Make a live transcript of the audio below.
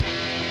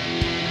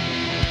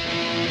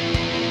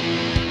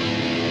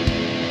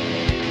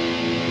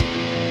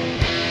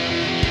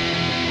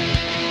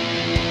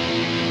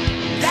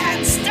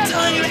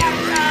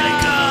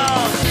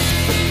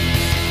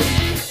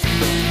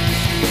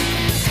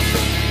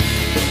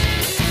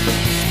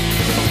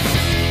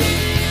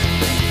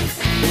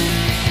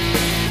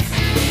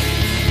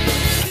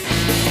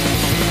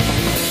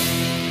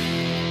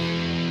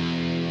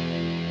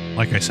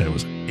like I said, it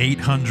was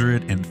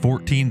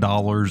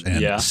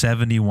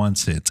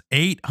 $814.71.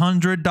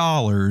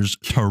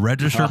 $800 to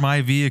register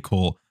my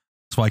vehicle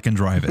so I can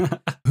drive it.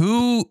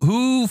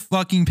 Who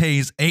fucking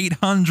pays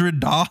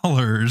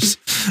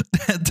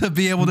 $800 to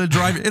be able to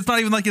drive it? It's not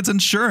even like it's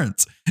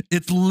insurance.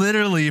 It's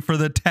literally for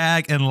the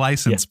tag and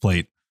license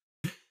plate.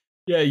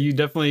 Yeah, you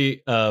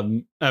definitely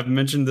I've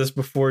mentioned this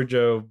before,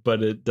 Joe,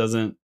 but it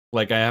doesn't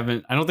like I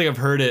don't think I've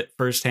heard it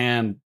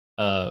firsthand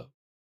from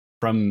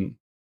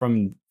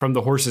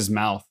the horse's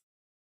mouth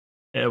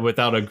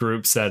without a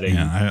group setting.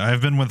 Yeah,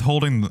 I've been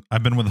withholding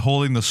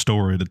the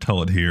story to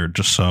tell it here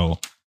just so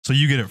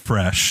you get it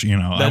fresh, you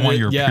know. I want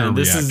your pure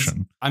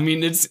reaction.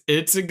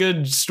 It's a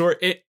good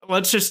story.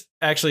 Let's just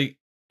actually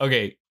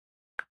okay.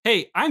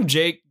 Hey, I'm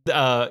Jake.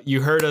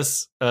 You heard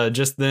us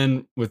just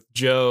then with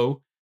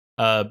Joe.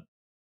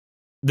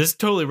 This is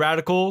totally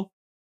radical,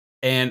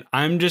 and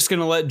I'm just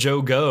gonna let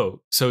Joe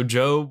go. So,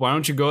 Joe, why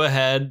don't you go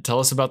ahead, tell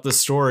us about this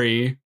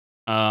story?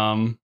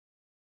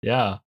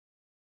 Yeah.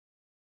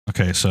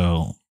 Okay,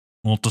 so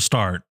to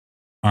start.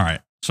 All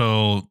right,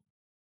 so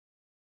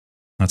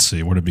let's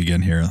see where to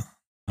begin here.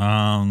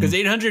 Because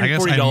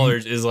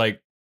 $840 is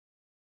like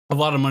a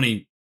lot of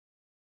money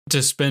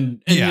to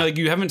spend. And like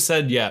you haven't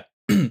said yet.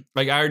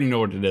 Like I already know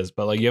what it is,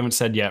 but like you haven't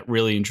said yet,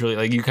 really and truly.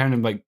 Like you kind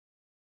of like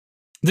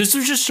this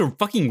is just to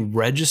fucking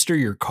register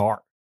your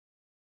car.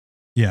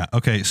 Yeah.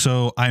 Okay.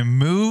 So I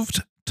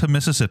moved to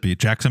Mississippi,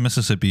 Jackson,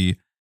 Mississippi,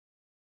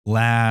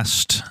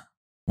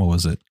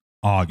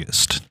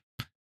 August.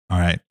 All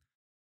right.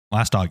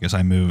 Last August,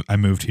 I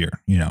moved here.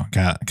 You know,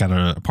 got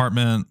an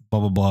apartment. Blah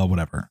blah blah.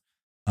 Whatever.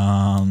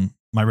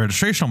 My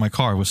registration on my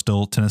car was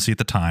still Tennessee at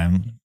the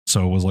time,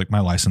 so it was like my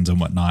license and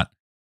whatnot.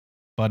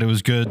 But it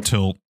was good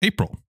till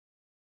April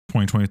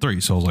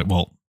 2023. So I was like,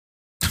 well,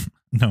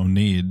 no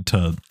need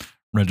to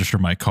register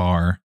my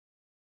car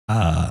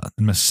in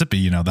Mississippi.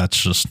 You know,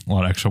 that's just a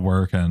lot of extra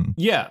work, and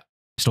I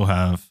still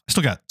got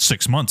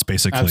 6 months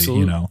basically.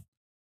 Absolutely. You know,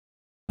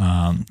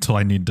 till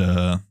I need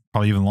to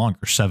probably even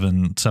longer,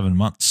 7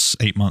 months,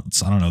 8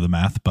 months. I don't know the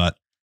math, but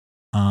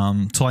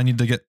till I need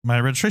to get my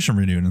registration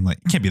renewed, and like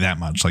it can't be that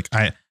much. Like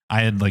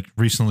I had like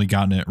recently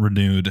gotten it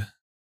renewed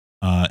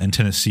in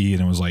Tennessee,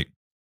 and it was like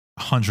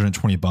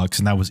 $120,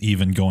 and that was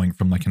even going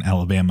from like an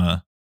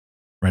Alabama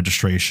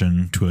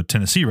registration to a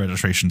Tennessee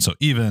registration. So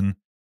even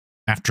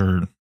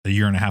after a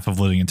year and a half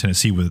of living in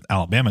Tennessee with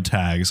Alabama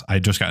tags, I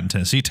just gotten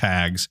Tennessee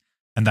tags,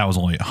 and that was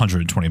only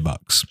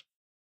 $120.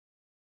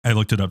 I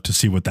looked it up to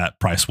see what that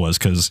price was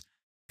because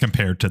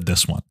compared to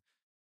this one.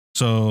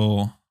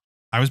 So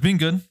I was being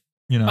good.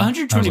 You know,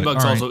 $120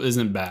 like, also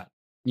isn't bad.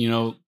 You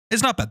know,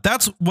 it's not bad.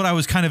 That's what I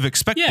was kind of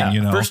expecting. Yeah,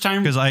 you know, first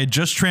time because I had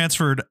just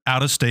transferred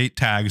out of state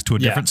tags to a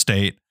different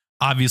state.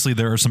 Obviously,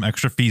 there are some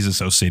extra fees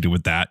associated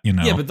with that. You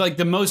know, yeah, but like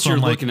the most you're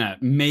looking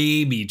at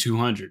maybe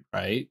 200,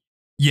 right?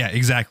 Yeah,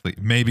 exactly.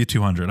 Maybe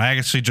 200. I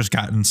actually just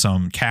gotten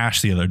some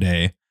cash the other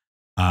day.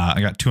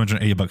 I got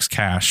 $280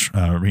 cash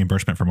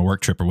reimbursement from a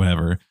work trip or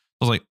whatever.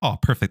 I was like, oh,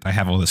 perfect. I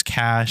have all this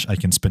cash. I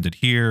can spend it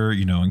here,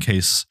 you know, in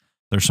case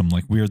there's some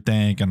like weird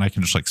thing, and I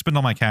can just like spend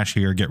all my cash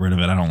here, get rid of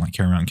it. I don't like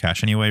carry around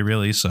cash anyway,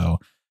 really. So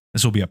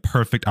this will be a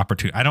perfect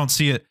opportunity. I don't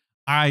see it.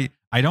 I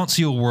don't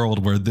see a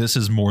world where this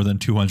is more than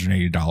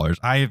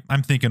 $280.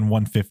 I'm thinking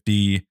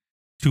 150,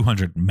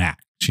 200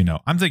 max. You know,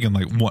 I'm thinking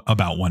like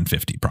about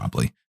 150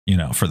 probably. You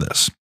know, for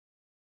this.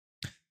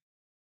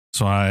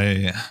 So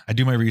I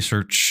do my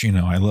research. You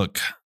know, I look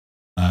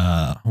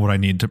what I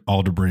need to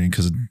bring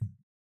because it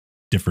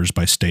differs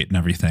by state and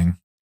everything.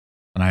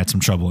 And I had some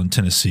trouble in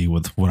Tennessee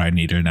with what I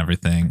needed and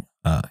everything,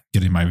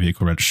 getting my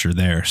vehicle registered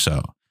there.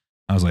 So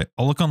I was like,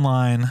 I'll look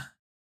online.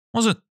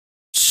 Wasn't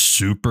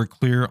super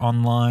clear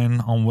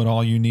online on what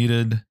all you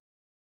needed.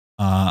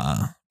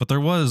 But there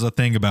was a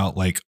thing about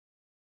like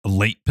a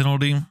late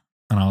penalty.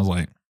 And I was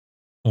like,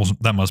 well,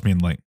 that must mean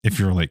like if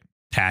you're like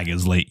tag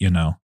is late, you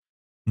know,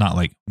 not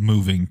like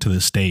moving to the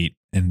state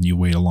and you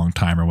wait a long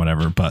time or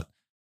whatever. But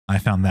I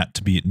found that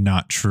to be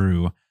not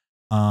true.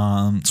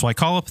 So I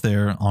call up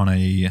there on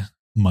a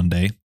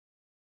Monday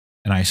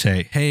and I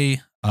say, hey,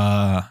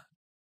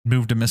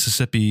 moved to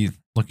Mississippi,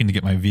 looking to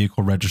get my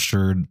vehicle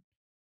registered.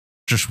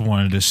 Just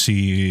wanted to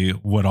see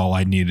what all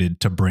I needed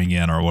to bring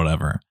in or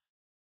whatever.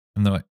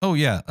 And they're like, oh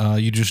yeah,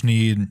 you just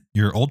need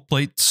your old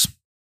plates,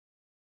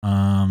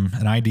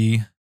 an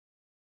ID,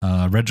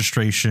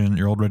 registration,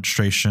 your old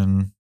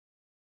registration,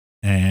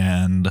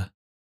 and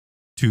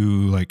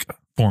 2 like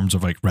forms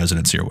of like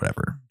residency or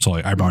whatever. So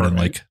like I brought in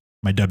like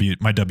my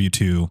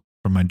W-2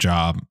 from my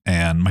job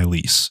and my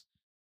lease.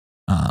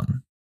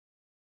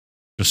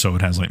 Just so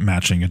it has like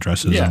matching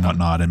addresses and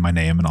whatnot and my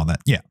name and all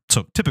that. Yeah.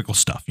 So typical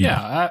stuff.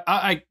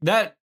 I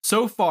that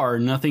so far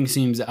nothing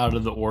seems out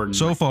of the ordinary.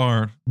 So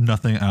far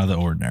nothing out of the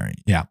ordinary.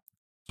 Yeah.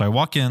 So I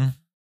walk in,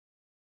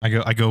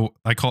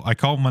 I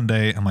call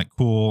Monday. I'm like,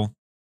 cool.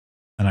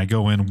 And I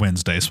go in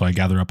Wednesday. So I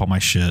gather up all my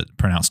shit,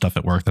 print out stuff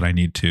at work that I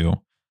need to.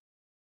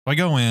 I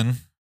go in.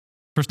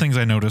 First things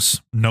I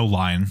notice, no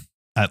line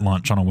at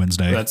lunch on a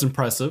Wednesday. That's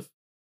impressive.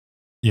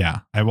 Yeah.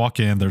 I walk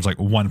in. There's like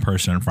one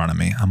person in front of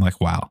me. I'm like,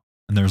 wow.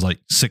 and there's like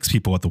 6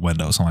 people at the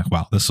window. So I'm like,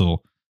 wow, this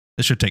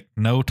should take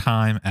no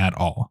time at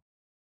all.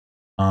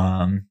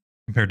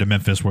 Compared to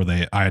Memphis,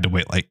 where I had to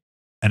wait like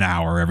an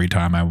hour every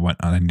time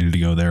I needed to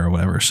go there or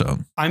whatever. So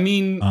I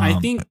mean, I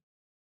think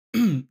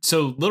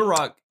so. Little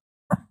Rock,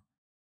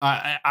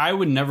 I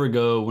would never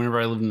go whenever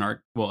I lived in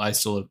Arkansas. Well, I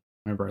still live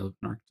whenever I lived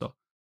in Arkansas.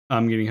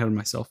 I'm getting ahead of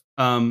myself.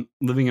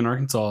 Living in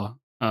Arkansas,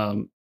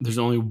 there's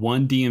only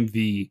one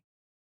DMV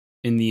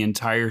in the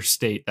entire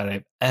state that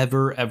I've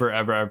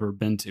ever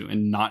been to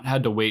and not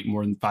had to wait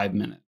more than 5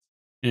 minutes.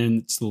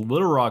 And it's the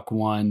Little Rock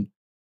one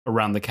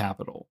around the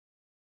Capitol.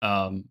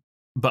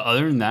 But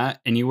other than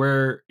that, any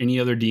other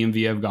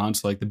DMV I've gone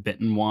to, like the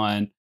Benton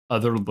one,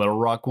 other Little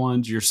Rock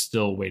ones, you're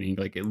still waiting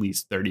like at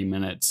least 30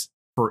 minutes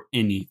for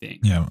anything.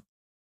 Yeah.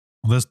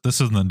 Well, this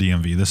isn't the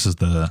DMV. This is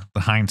the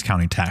Hinds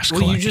County Tax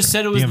Collector. Well, you just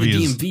said it was the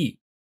DMV.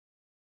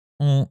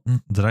 Well,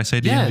 did I say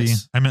DMV?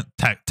 Yes. I meant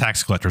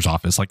tax collector's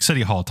office, like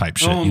City Hall type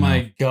shit. Oh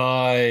my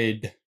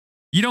God.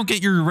 You don't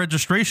get your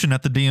registration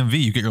at the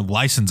DMV. You get your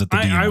license at the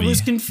DMV. I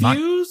was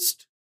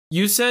confused.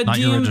 You said not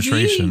DMV. Your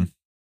registration.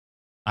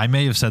 I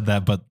may have said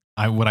that, but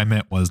what I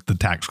meant was the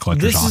tax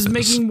collector's office. This is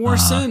making more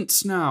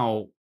sense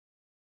now.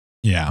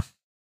 Yeah.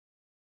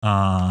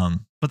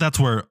 But that's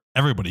where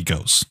everybody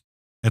goes.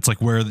 It's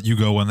like where you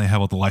go when they have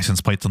all the license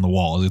plates on the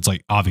wall. It's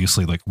like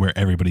obviously like where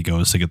everybody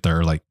goes to get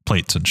their like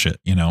plates and shit,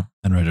 and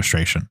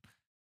registration.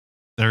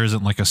 There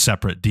isn't like a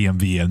separate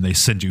DMV and they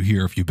send you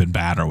here if you've been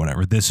bad or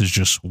whatever. This is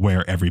just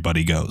where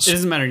everybody goes. It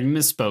doesn't matter. You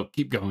misspoke.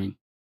 Keep going.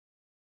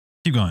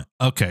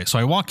 Okay. So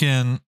I walk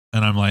in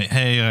and I'm like,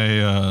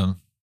 hey, I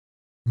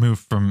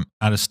moved from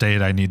out of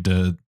state. I need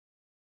to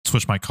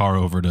switch my car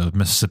over to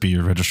Mississippi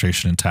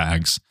registration and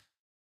tags.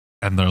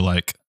 And they're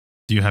like,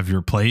 do you have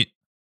your plate?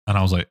 And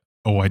I was like,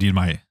 oh, I need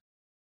my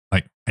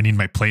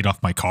plate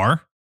off my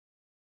car.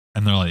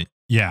 And they're like,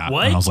 yeah.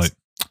 What? And I was like,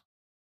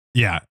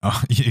 yeah,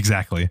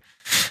 exactly.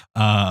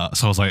 So I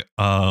was like,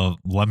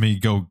 let me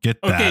go get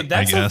that. Okay,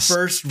 that's I guess. the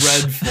first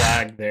red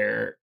flag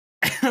there.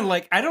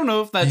 Like, I don't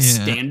know if that's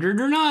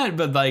standard or not,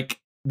 but like,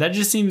 that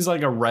just seems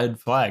like a red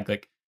flag.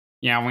 Like,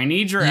 yeah, we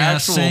need your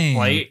actual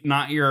plate,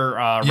 not your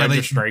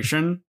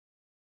registration.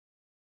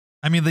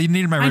 I mean, they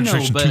needed my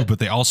registration too, but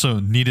they also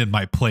needed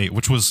my plate,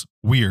 which was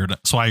weird.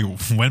 So I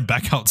went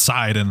back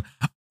outside and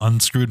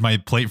unscrewed my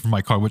plate from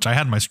my car, which I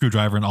had my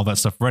screwdriver and all that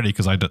stuff ready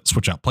because I had to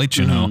switch out plates,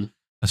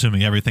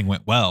 assuming everything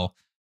went well.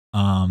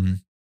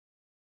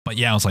 But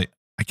yeah, I was like,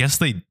 I guess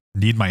they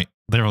need my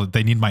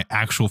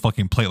actual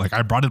fucking plate. Like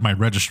I brought in my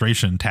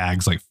registration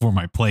tags like for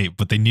my plate,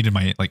 but they needed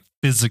my like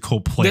physical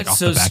plate off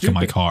the back of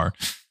my car.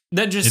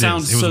 That just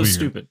sounds so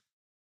stupid.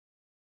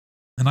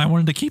 And I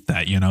wanted to keep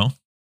that,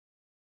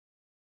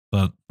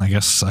 But I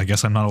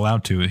guess I'm not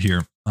allowed to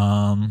here.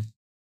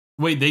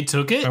 Wait, they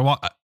took it?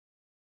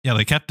 Yeah,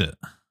 they kept it.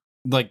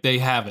 Like they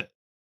have it.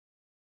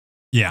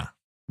 Yeah.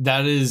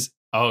 That is,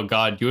 oh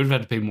God, you would have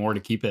had to pay more to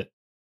keep it.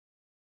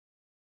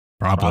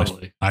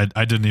 Probably.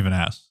 I didn't even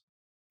ask.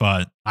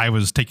 But I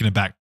was taken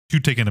aback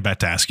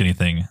to ask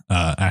anything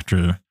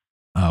after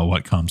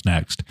what comes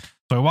next.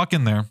 So I walk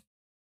in there.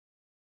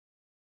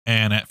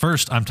 And at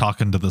first I'm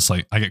talking to this,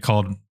 like I get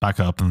called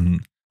back up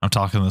and I'm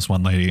talking to this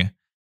one lady.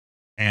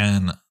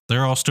 And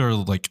they're all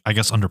still like, I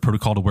guess, under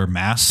protocol to wear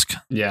masks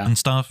and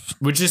stuff.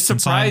 Which is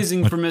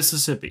surprising for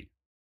Mississippi.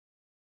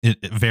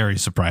 It very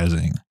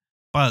surprising.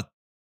 But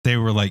they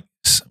were like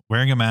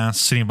wearing a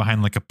mask, sitting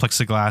behind like a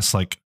plexiglass,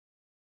 like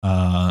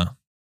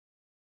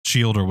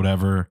shield or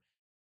whatever,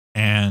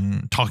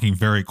 and talking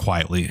very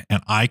quietly.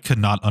 And I could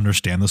not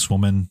understand this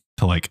woman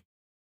for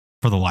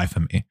the life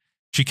of me.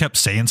 She kept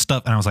saying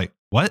stuff and I was like,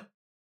 what?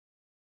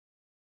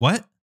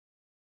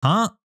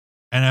 Huh?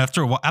 And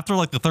after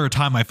like the third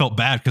time, I felt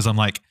bad because I'm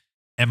like,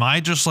 am I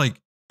just like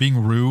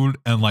being rude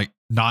and like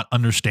not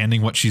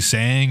understanding what she's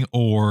saying?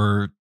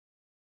 Or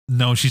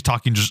no, she's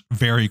talking just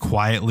very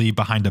quietly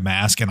behind a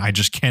mask and I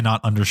just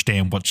cannot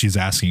understand what she's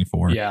asking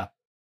for. Yeah.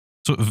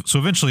 So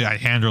eventually I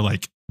hand her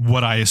like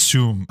what I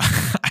assume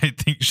I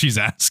think she's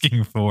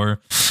asking for.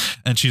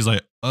 And she's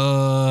like,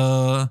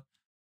 I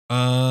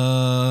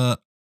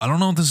don't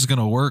know if this is going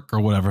to work or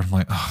whatever. I'm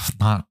like, oh,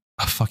 not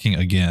fucking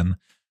again.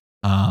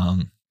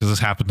 Because this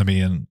happened to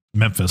me in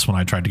Memphis when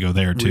I tried to go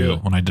there too. Really?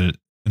 When I did it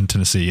in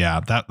Tennessee. Yeah,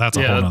 that's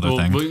a whole other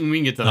thing. We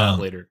can get to that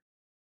later.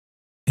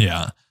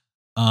 Yeah.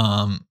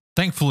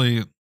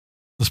 Thankfully,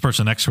 this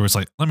person next to her is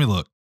like, let me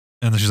look.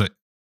 And then she's like,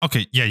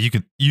 okay, yeah, you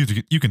can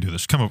do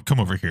this. Come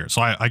over here.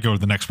 So I go to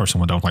the next person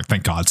window. I'm like,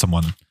 thank God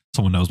someone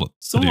knows what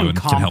to do and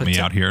can help me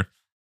out here.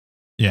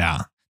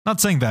 Yeah. Not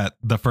saying that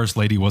the first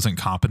lady wasn't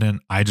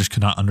competent. I just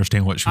could not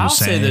understand what she was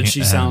saying. I'll say that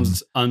she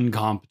sounds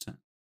incompetent.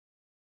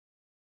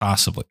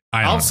 Possibly.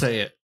 I'll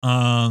say it.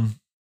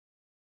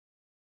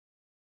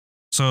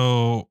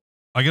 So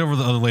I get over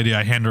the other lady.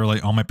 I hand her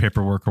like all my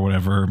paperwork or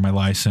whatever, my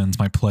license,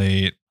 my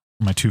plate,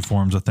 my 2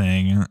 forms of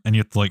thing. And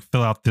you have to like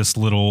fill out this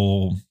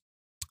little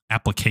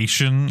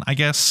application, I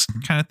guess,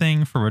 kind of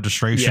thing for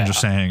registration. Yeah. Just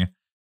saying,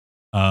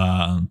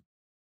 I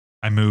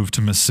moved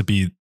to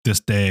Mississippi this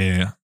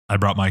day. I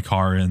brought my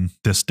car in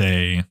this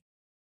day.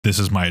 This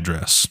is my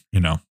address,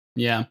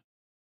 Yeah.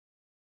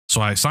 So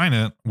I sign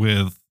it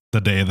with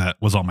the day that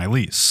was on my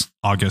lease,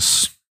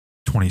 August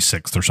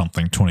 26th or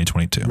something,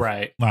 2022.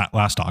 Right.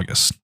 Last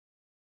August.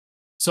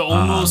 So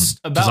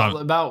almost 'cause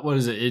about what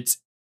is it?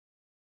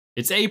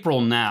 It's April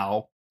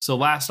now. So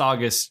last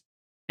August,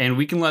 and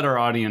we can let our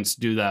audience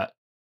do that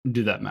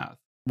math.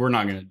 We're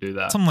not going to do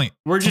that. Something like,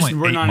 We're something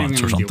like 8 not even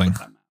months or going to deal something. with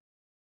that math.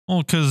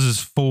 Well, because it's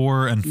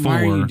 4 and 4.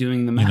 Why are you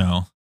doing the math? You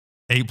know,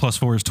 8 plus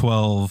 4 is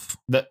 12.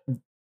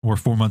 We're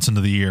 4 months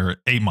into the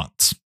year, 8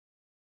 months.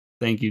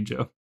 Thank you,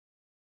 Joe.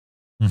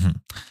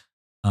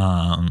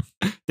 Mm-hmm.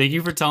 Thank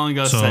you for telling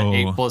us that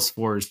 8 plus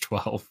 4 is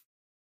 12.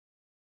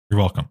 You're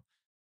welcome.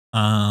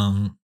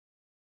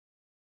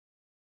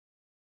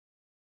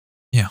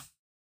 Yeah.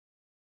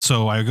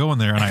 So I go in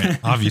there and I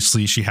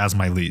obviously she has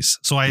my lease.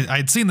 So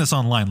I'd seen this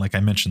online, like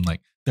I mentioned,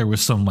 like there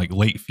was some like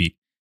late fee,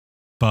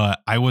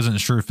 but I wasn't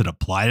sure if it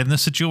applied in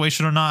this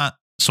situation or not.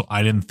 So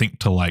I didn't think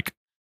to like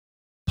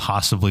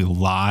possibly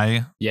lie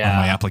on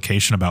my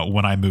application about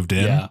when I moved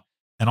in. Yeah.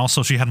 And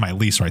also she had my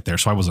lease right there.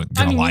 So I wasn't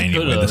going to lie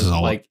anyway. This is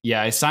all like,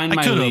 I signed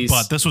my lease.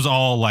 But this was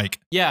all like,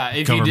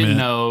 if you didn't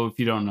know, if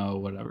you don't know,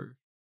 whatever.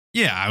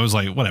 Yeah, I was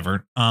like,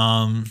 whatever.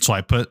 So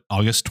I put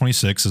August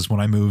 26th is when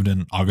I moved,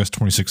 and August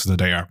 26th is the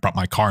day I brought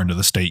my car into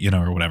the state,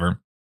 or whatever.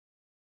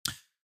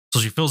 So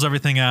she fills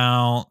everything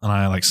out, and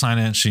I like sign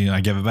it. I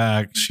give it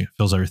back. She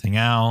fills everything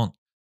out,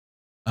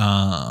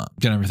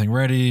 get everything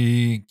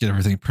ready, get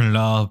everything printed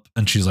up,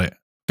 and she's like,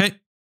 okay,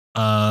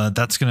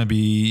 that's gonna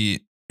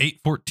be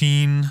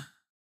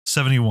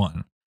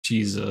 $814.71.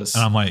 Jesus.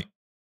 And I'm like,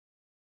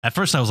 at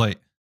first I was like,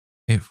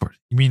 you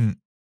mean?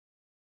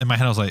 In my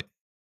head I was like,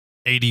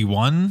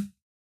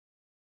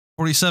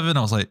 $81.47. I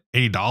was like,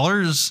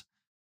 $80.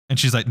 And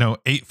she's like, no,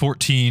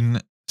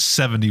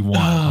 $814.71.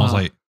 I was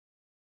like,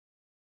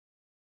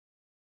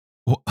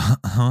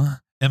 huh?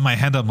 In my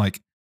head, I'm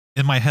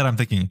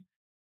thinking,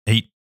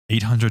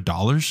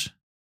 $800.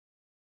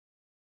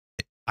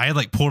 I had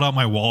like pulled out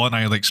my wallet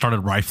and I like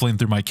started rifling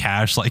through my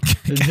cash, like,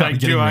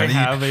 do I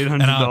have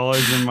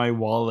 $800 in my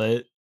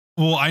wallet?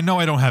 Well, I know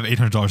I don't have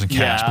 $800 in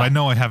cash, but I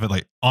know I have it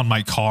like on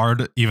my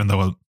card, even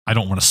though I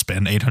don't want to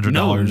spend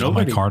 $800 on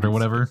my card or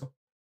whatever.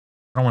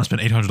 I don't want to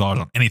spend $800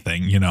 on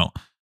anything,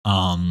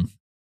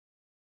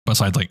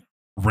 besides like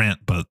rent,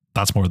 but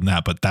that's more than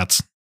that, but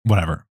that's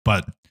whatever.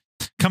 But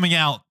coming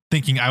out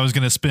thinking I was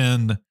going to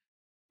spend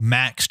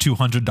max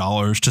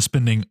 $200 to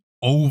spending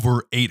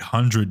over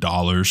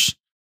 $800.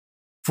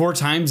 4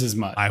 times as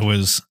much. I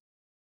was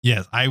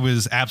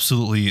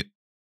absolutely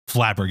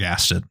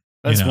flabbergasted.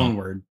 That's one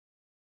word.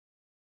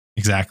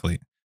 Exactly.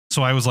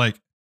 So I was trying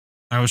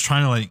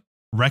to like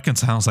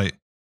reconcile. I was like,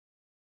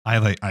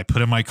 I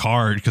put in my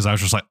card because I was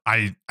just like,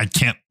 I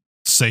can't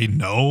say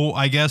no.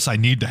 I guess I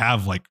need to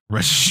have like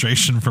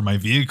registration for my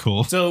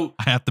vehicle. So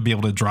I have to be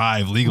able to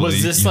drive legally.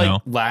 Was this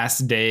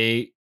last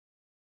day?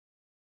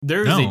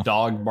 There's a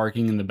dog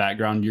barking in the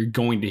background. You're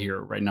going to hear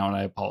it right now, and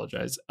I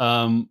apologize.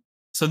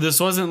 So this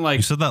wasn't like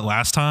you said that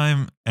last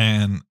time,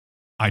 and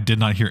I did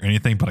not hear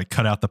anything, but I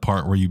cut out the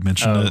part where you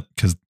mentioned it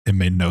because it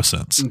made no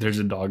sense. There's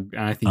a dog,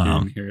 and I think you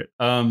didn't hear it.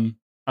 I'm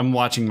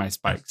watching my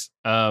spikes.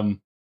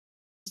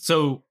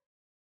 So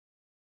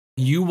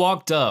you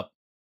walked up,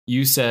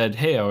 you said,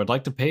 hey, I would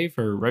like to pay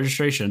for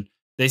registration.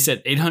 They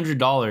said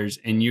 $800,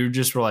 and you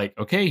just were like,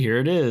 okay, here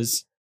it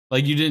is.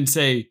 Like, you didn't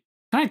say,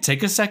 can I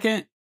take a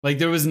second? Like,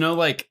 there was no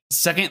like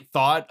second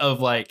thought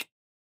of like,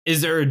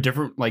 is there a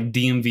different like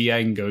DMV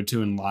I can go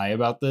to and lie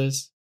about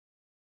this?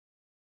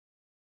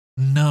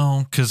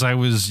 No, because I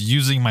was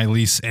using my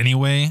lease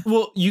anyway.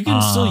 Well, you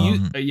can still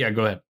use. Yeah,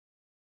 go ahead.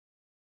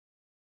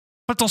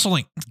 But it's also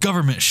like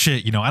government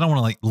shit, I don't want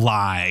to like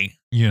lie,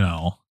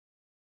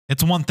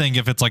 It's one thing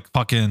if it's like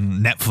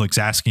fucking Netflix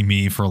asking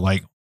me for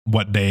like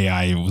what day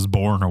I was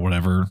born or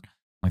whatever.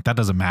 Like that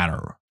doesn't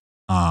matter.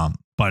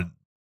 But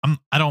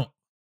I don't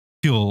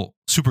feel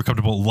super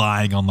comfortable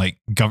lying on like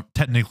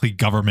technically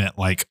government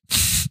like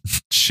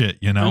shit,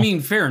 I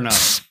mean, fair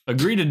enough.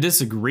 Agree to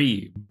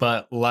disagree,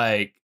 but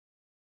like.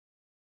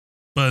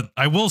 But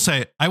I will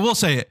say,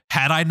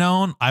 had I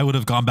known, I would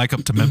have gone back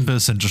up to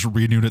Memphis and just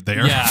renewed it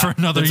there for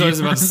another year. I was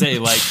about to say,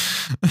 like,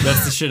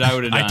 that's the shit I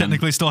would have done. I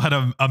technically still had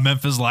a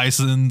Memphis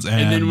license.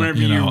 And then whenever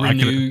you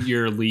renew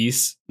your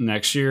lease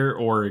next year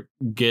or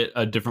get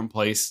a different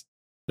place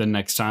the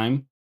next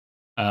time,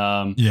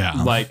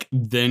 like,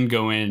 then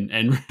go in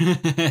and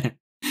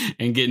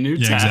and get new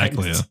tags.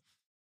 Exactly.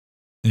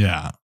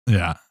 Yeah.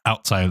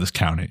 Outside of this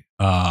county.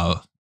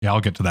 Yeah, I'll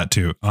get to that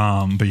too.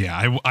 But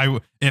yeah, I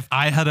if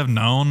I had have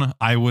known,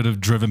 I would have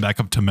driven back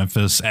up to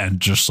Memphis and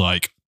just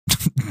like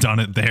done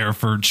it there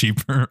for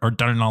cheaper or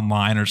done it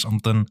online or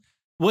something.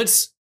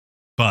 The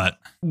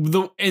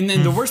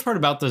worst part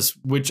about this,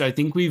 which I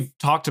think we've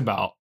talked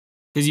about,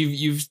 because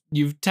you've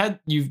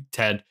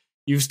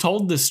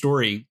told this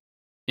story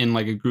in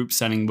like a group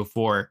setting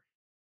before,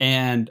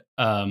 and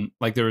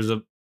like there was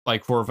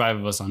like 4 or 5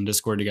 of us on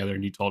Discord together,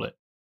 and you told it.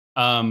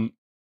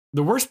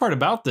 The worst part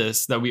about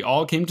this that we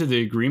all came to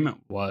the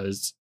agreement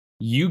was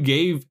you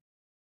gave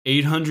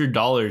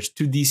 $800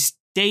 to the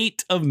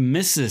state of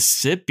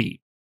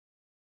Mississippi.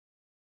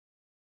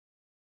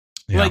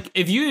 Yeah. Like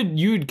if you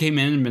had came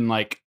in and been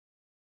like,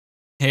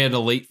 hey, I had a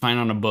late fine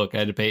on a book, I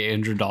had to pay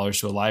 $800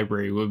 to a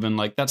library, would have been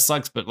like, that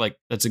sucks, but like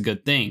that's a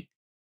good thing.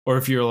 Or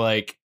if you're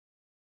like,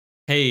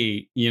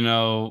 hey,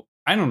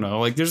 I don't know,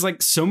 like there's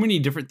like so many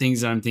different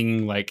things that I'm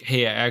thinking like,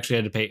 hey, I actually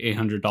had to pay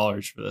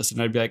 $800 for this,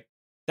 and I'd be like,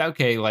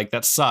 okay, like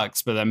that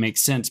sucks, but that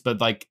makes sense.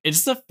 But like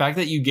it's the fact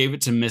that you gave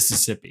it to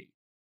Mississippi.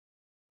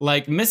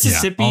 Like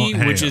Mississippi,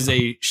 which is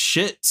a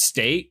shit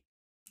state.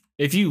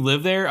 If you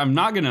live there, I'm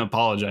not going to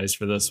apologize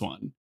for this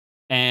one.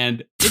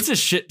 And it's a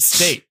shit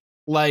state.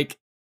 Like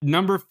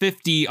number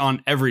 50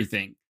 on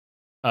everything.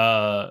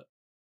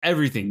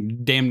 Everything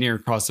damn near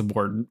across the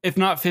board. If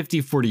not 50,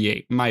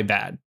 48. My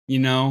bad.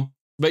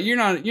 But you're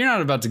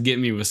not about to get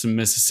me with some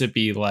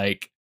Mississippi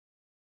like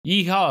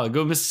yeehaw,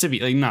 go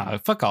Mississippi. Like nah,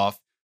 fuck off.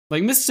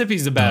 Like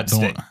Mississippi's a bad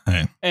state.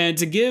 Hey. And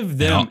to give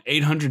them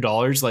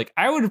 $800, like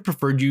I would have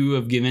preferred you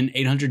have given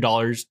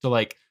 $800 to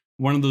like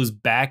one of those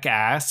back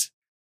ass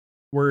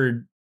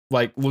word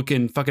like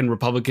looking fucking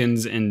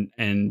Republicans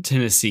in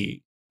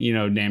Tennessee,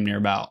 damn near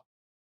about.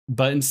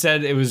 But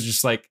instead it was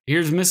just like,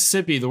 here's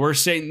Mississippi, the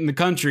worst state in the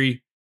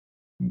country.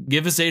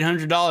 Give us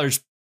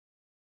 $800.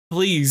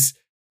 Please.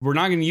 We're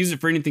not going to use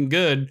it for anything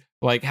good.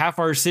 Like half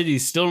our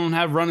cities still don't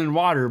have running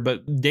water,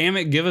 but damn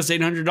it, give us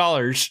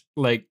 $800.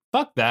 Like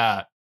fuck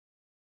that.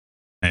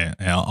 Hey,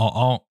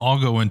 I'll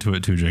go into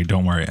it too, Jake.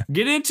 Don't worry.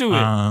 Get into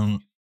it.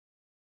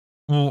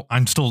 Well,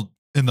 I'm still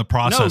in the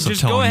process of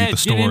telling you the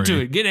story. Get into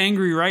it. Get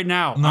angry right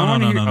now. No.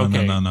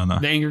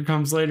 The anger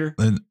comes later.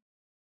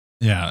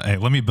 Yeah. Hey,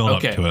 let me build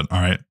up to it. All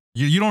right.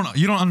 You don't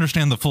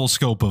understand the full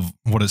scope of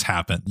what has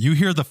happened. You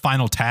hear the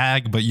final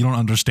tag, but you don't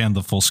understand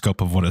the full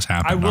scope of what has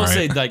happened. I will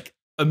say, like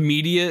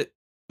immediate,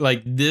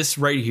 like this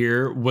right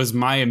here was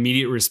my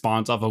immediate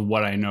response off of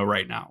what I know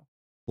right now.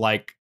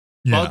 Like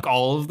fuck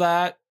all of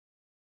that.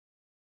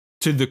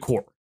 To the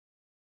core.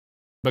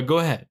 But go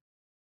ahead.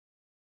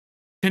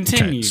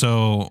 Continue. Okay,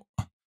 so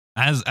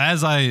as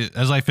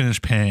I finish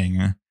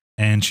paying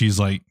and she's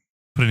like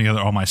putting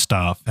together all my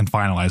stuff and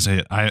finalize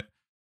it, I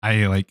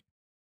like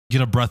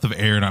get a breath of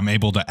air and I'm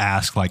able to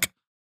ask like,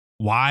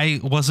 why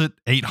was it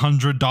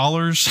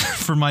 $800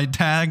 for my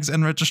tags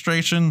and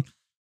registration?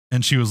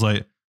 And she was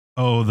like,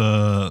 oh,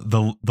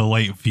 the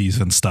late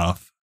fees and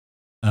stuff.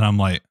 And I'm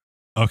like,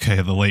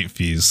 okay, the late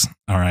fees.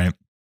 All right.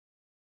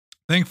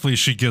 Thankfully,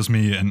 she gives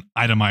me an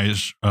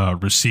itemized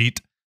receipt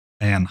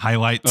and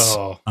highlights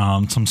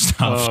some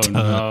stuff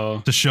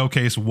to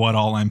showcase what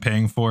all I'm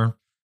paying for.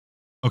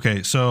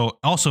 Okay, so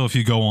also if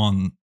you go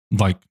on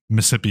like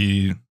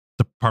Mississippi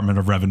Department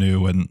of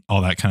Revenue and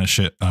all that kind of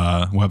shit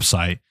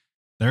website,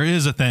 there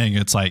is a thing.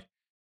 It's like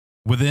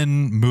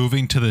within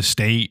moving to the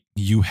state,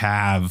 you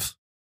have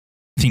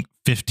I think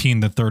 15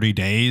 to 30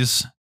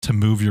 days to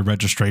move your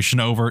registration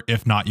over.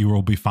 If not, you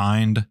will be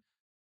fined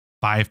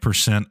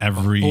 5%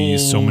 every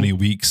so many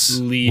weeks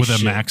with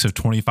a max of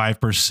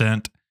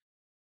 25%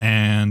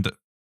 and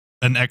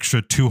an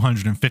extra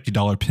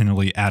 $250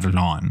 penalty added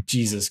on.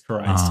 Jesus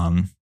Christ.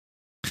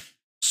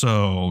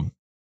 So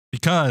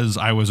because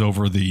I was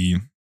over the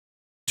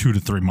 2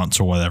 to 3 months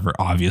or whatever,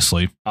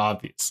 obviously.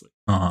 So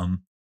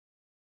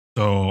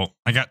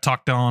I got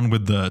talked on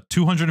with the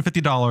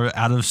 $250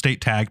 out of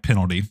state tag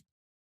penalty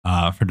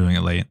for doing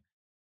it late.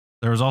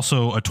 There was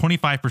also a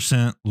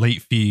 25%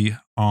 late fee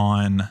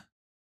on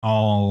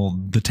all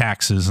the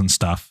taxes and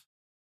stuff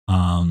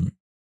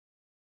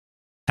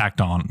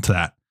tacked on to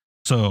that.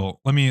 So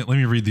let me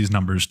read these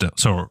numbers.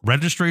 So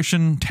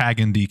registration, tag,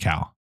 and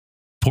decal,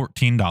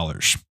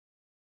 $14.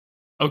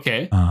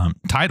 Okay.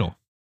 Title,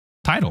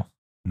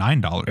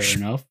 $9. Fair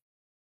enough.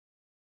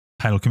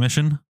 Title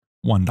commission,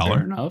 $1.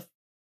 Fair enough.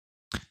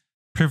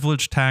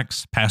 Privilege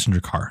tax, passenger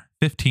car,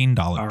 $15.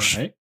 All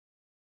right.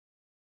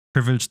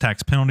 Privilege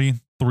tax penalty,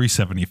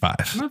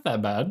 $375. Not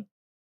that bad.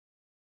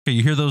 Okay,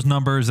 you hear those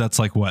numbers? That's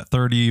like what,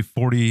 30,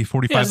 40,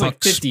 45 bucks?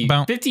 Like 50,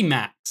 about 50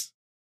 max.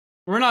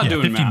 We're not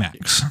doing 50 math.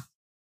 max.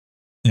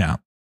 Yeah.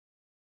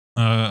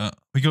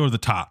 We go to the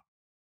top.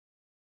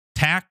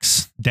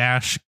 Tax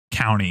dash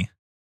county,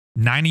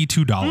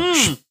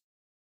 $92.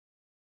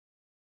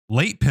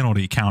 Late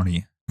penalty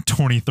county,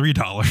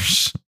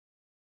 $23.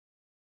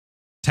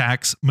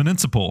 Tax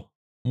municipal,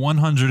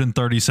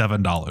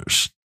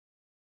 $137.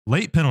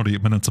 Late penalty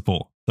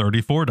municipal,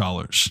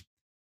 $34.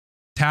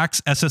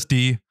 Tax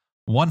SSD,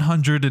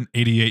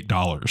 $188.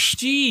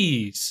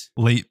 Jeez.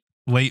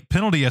 Late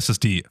penalty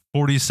SSD,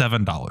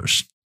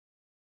 $47.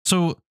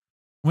 So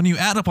when you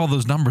add up all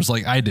those numbers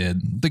like I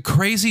did, the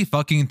crazy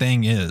fucking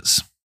thing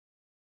is,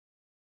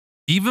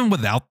 even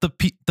without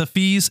the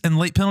fees and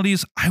late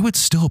penalties, I would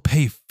still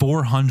pay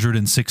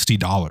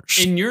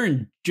 $460. And you're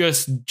in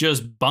just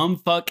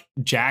bumfuck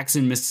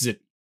Jackson,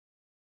 Mississippi.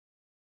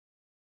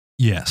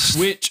 Yes.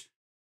 Which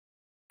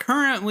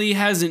currently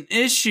has an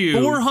issue.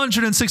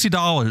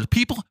 $460.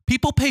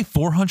 People pay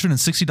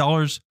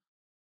 $460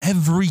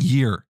 every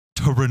year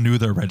to renew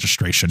their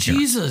registration here.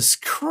 Jesus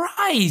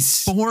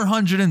Christ.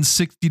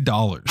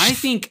 $460. I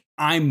think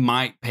I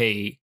might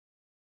pay.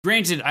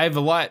 Granted, I have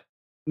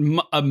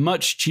a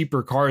much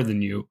cheaper car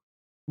than you.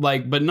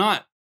 Like, but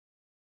not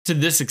to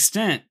this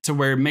extent to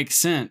where it makes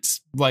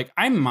sense. Like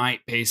I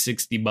might pay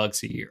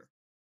 $60 a year.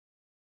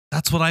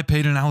 That's what I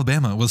paid in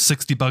Alabama. It was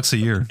 $60 a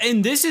year.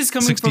 And this is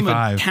coming 65.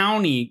 from a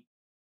county,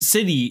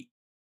 city,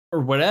 or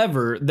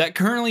whatever that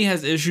currently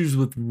has issues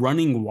with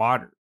running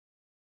water.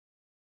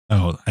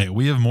 Oh, hey,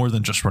 we have more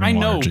than just running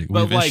water. Jake.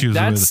 But like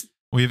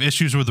we have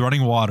issues with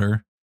running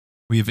water.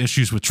 We have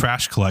issues with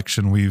trash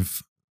collection.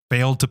 We've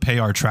failed to pay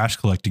our trash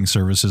collecting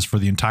services for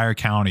the entire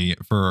county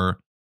for,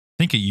 I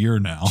think, a year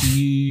now.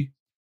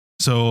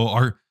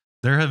 So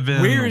there have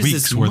been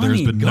weeks where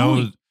there's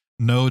been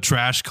no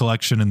trash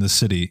collection in the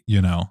city.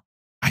 You know,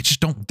 I just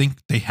don't think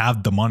they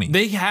have the money.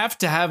 They have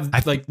to have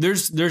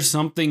there's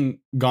something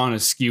gone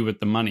askew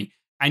with the money.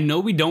 I know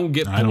we don't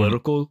get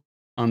political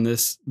on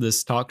this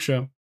talk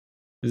show.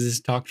 Is this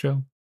talk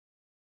show?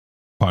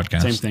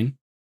 Podcast. Same thing.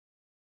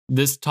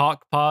 This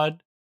talk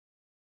pod.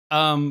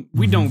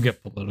 We don't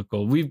get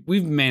political.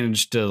 We've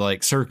managed to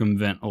like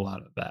circumvent a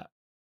lot of that.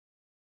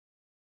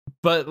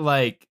 But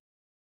like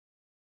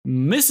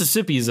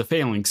Mississippi is a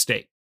failing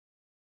state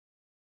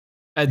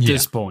at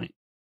this point.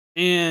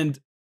 And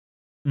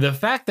the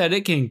fact that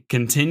it can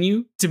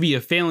continue to be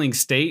a failing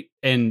state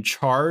and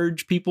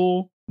charge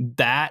people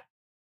that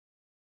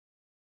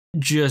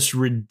just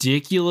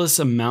ridiculous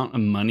amount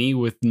of money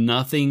with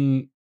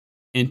nothing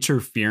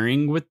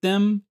interfering with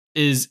them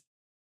is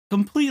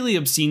completely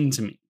obscene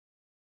to me.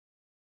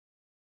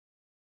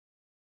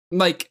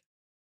 Like,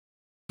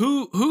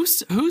 who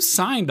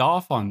signed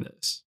off on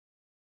this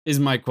is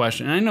my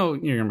question. And I know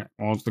you're gonna be,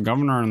 well, it's the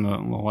governor and the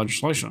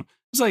legislation.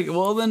 It's like,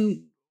 well,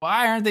 then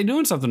why aren't they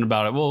doing something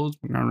about it? Well, it's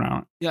been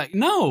around. You're like,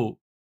 no.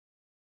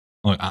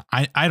 Look,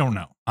 I don't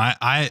know.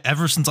 I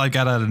ever since I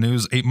got out of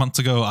news 8 months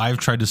ago, I've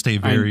tried to stay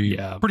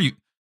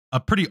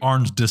pretty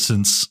arm's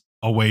distance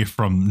away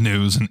from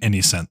news in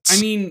any sense. I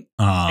mean,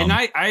 and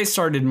I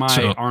started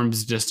my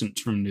arm's distance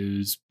from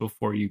news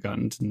before you got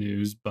into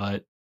news,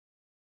 but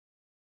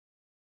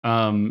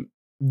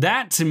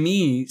that to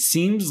me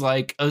seems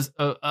like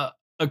a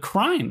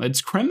crime.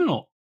 It's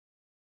criminal.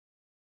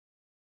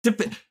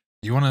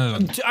 You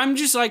want to? I'm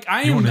just like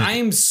I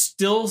am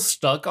still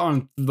stuck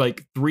on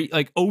like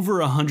over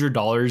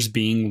 $100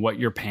 being what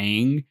you're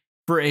paying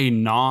for a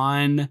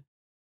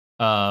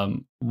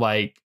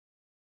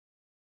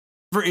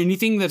for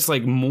anything that's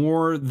like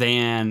more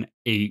than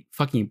a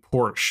fucking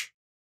Porsche.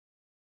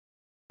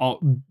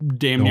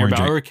 Damn near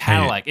about, or a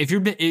Cadillac. If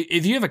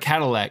you have a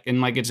Cadillac and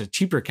like it's a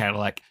cheaper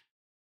Cadillac,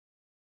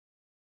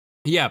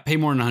 yeah, pay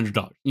more than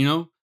 $100. You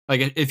know.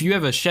 Like if you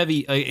have a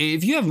Chevy,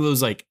 if you have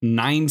those like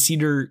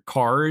 9-seater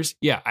cars,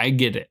 yeah, I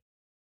get it.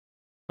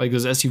 Like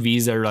those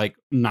SUVs that are like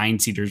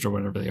 9-seaters or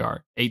whatever they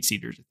are,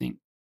 8-seaters, I think.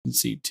 Let's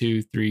see,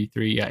 2, 3,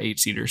 3, yeah,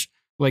 8-seaters.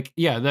 Like,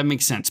 yeah, that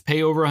makes sense.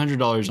 Pay over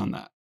 $100 on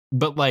that.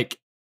 But like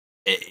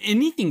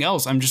anything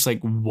else, I'm just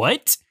like,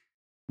 what?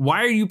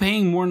 Why are you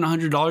paying more than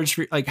 $100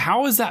 for? Like,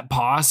 how is that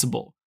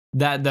possible?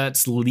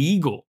 That's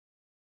legal?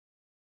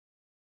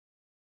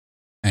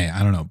 Hey,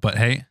 I don't know, but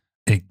hey,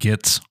 it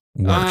gets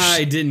worse.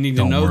 I didn't need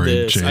to know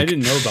this. Jake. I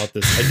didn't know about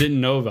this. I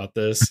didn't know about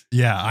this.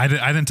 Yeah, I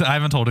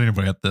haven't told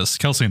anybody at this.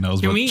 Kelsey knows,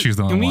 but she's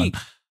the only one.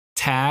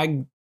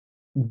 Tag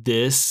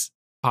this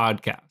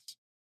podcast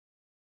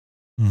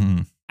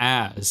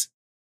as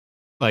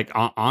like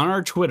on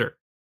our Twitter,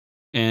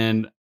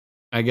 and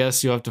I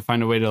guess you'll have to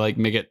find a way to like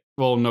make it.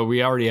 Well, no,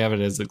 we already have it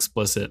as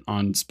explicit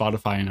on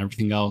Spotify and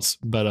everything else.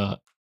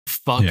 But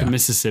fuck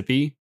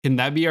Mississippi. Can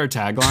that be our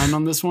tagline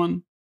on this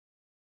one?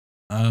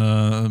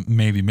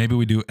 Maybe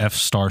we do F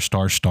 *** or F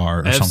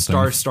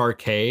something.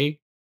 K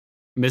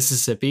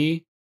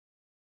Mississippi.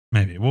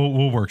 Maybe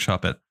we'll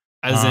workshop it.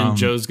 As in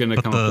Joe's gonna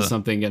come up with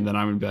something, and then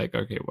I'm gonna be like,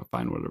 okay, well,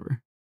 fine,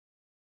 whatever.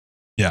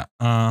 Yeah.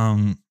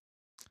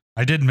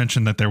 I did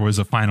mention that there was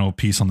a final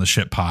piece on the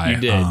shit pie.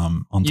 You did.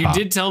 On top. You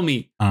did tell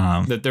me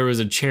that there was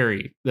a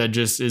cherry that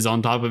just is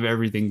on top of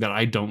everything that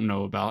I don't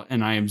know about,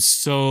 and I am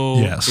so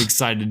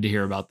excited to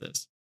hear about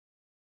this.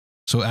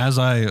 So as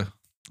I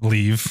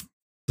leave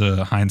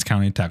the Hinds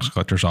County Tax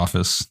Collector's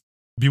Office,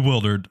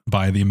 bewildered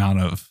by the amount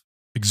of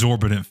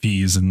exorbitant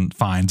fees and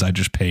fines I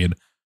just paid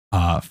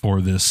for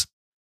this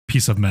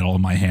piece of metal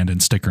in my hand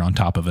and sticker on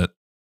top of it,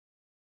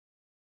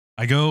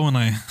 I go and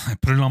I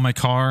put it on my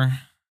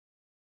car,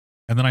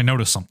 and then I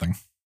notice something.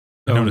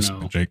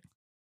 Something, Jake.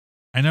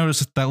 I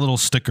noticed that little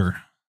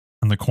sticker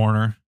in the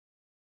corner.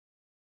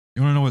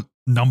 You want to know what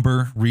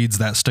number reads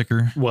that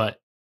sticker? What?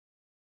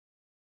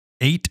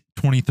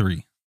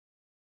 823.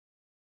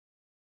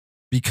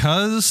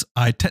 Because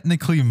I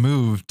technically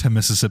moved to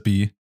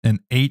Mississippi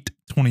in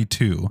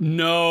 822.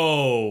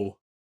 No.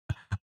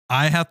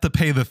 I have to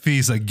pay the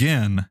fees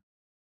again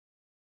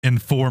in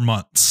 4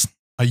 months,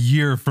 a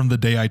year from the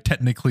day I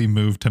technically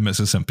moved to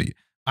Mississippi.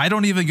 I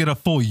don't even get a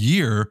full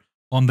year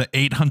on the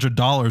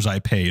 $800 I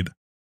paid.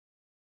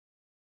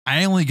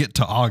 I only get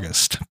to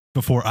August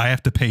before I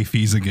have to pay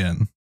fees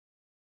again.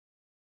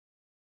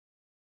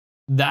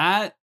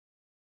 That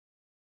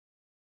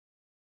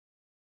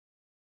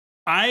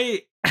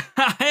I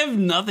have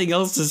nothing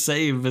else to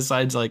say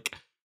besides like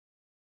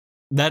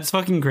that's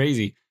fucking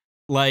crazy.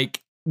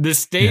 Like the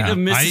state of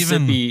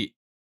Mississippi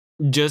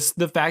just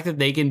the fact that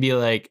they can be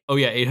like, oh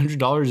yeah,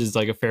 $800 is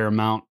like a fair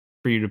amount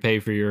for you to pay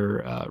for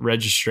your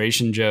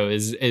registration, Joe,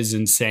 is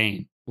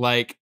insane.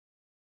 Like,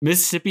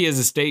 Mississippi as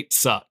a state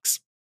sucks.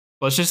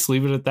 Let's just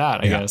leave it at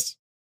that, I guess.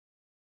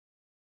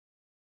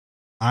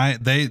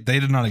 They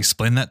did not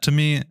explain that to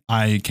me.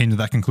 I came to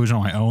that conclusion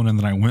on my own, and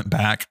then I went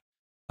back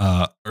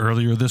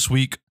earlier this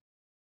week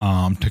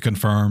to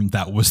confirm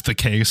that was the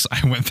case.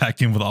 I went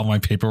back in with all my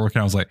paperwork,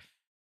 and I was like,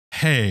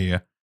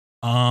 hey,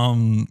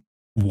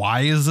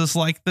 why is this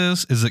like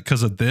this? Is it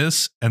because of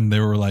this? And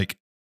they were like,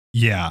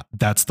 yeah,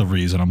 that's the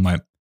reason. I'm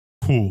like,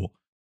 cool.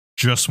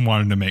 Just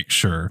wanted to make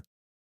sure.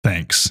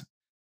 Thanks.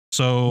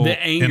 So the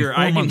anger,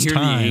 I can hear the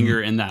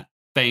anger in that.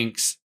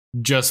 Thanks.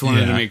 Just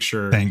wanted to make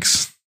sure.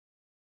 Thanks.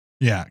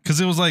 Yeah. Cause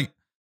it was like,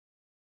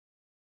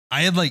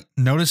 I had like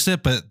noticed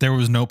it, but there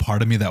was no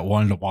part of me that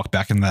wanted to walk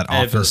back in that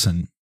office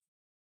and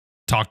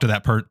talk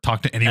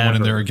to anyone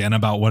in there again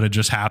about what had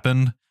just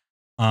happened.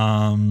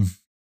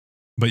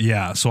 But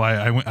yeah, so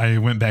I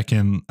went back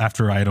in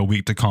after I had a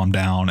week to calm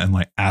down and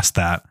like asked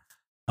that.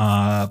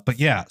 But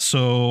yeah,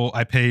 so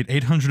I paid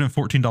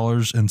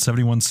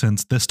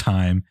 $814.71 this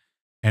time.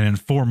 And in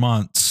 4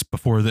 months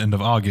before the end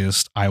of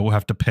August, I will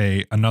have to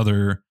pay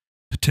another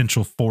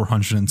potential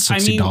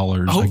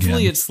 $460 hopefully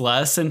again. It's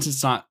less since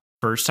it's not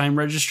first time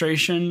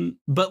registration,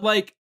 but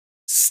like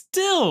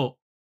still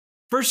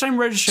first time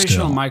registration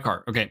on my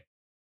car. Okay.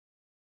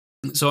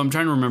 So I'm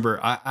trying to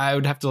remember. I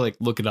would have to like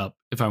look it up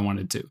if I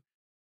wanted to.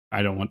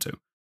 I don't want to.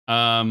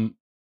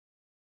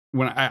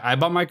 When I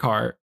bought my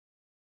car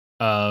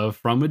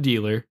from a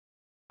dealer,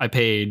 I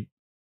paid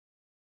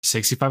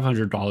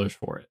 $6,500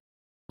 for it.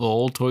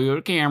 Little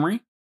Toyota Camry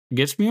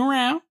gets me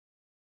around.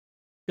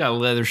 Got a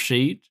leather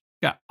seat.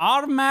 Got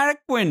automatic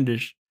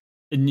windows.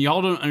 And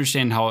y'all don't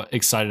understand how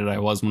excited I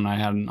was when I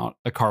had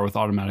a car with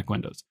automatic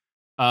windows.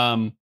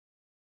 And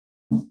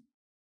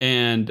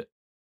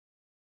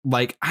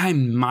like I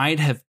might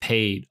have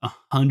paid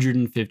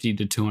 $150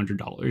 to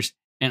 $200.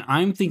 And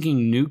I'm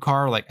thinking new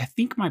car, like I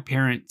think my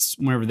parents,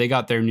 whenever they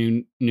got their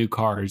new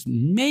cars,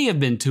 may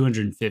have been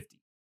 $250.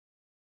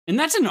 And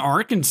that's in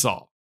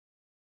Arkansas,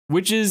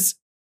 which is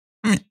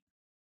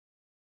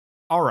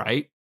all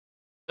right.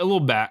 A little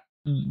back.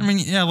 I mean,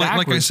 yeah,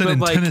 like I said in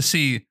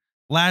Tennessee,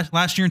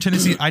 last year in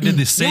Tennessee, I did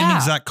the same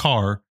exact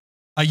car,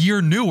 a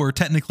year newer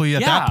technically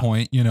at that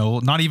point, you know,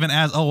 not even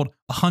as old,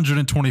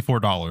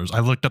 $124. I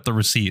looked up the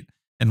receipt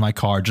in my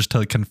car just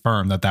to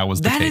confirm that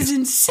was the case. That is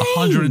insane.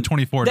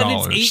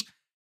 $124.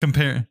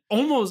 Compare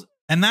almost.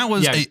 And that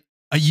was a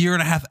year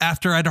and a half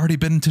after I'd already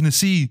been in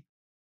Tennessee.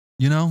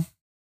 You know,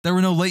 there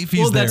were no late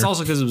fees there. That's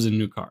also because it was a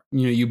new car.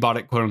 You know, you bought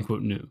it quote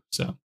unquote new.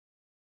 So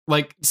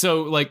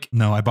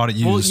no, I bought it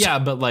used. Well, yeah,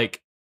 but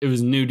like it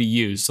was new to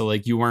use. So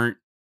like you weren't,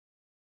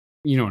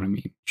 you know what I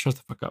mean? Shut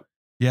the fuck up.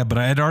 Yeah, but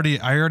I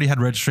already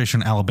had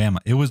registration in Alabama.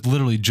 It was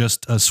literally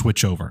just a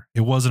switch over.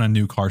 It wasn't a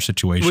new car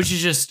situation. Which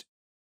is just,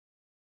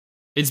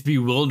 it's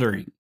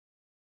bewildering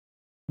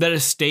that a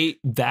state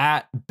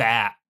that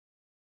bad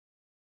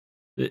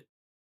it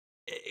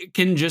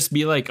can just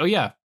be like, oh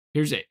yeah,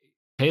 here's it.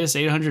 Pay us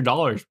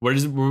 $800.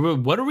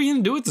 What are we going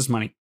to do with this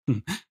money?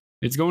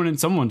 It's going in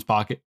someone's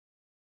pocket.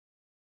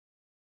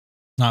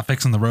 Not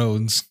fixing the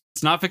roads.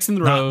 It's not fixing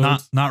the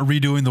roads. Not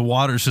redoing the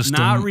water system.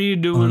 Not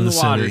redoing the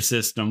water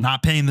system.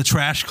 Not paying the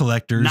trash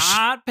collectors.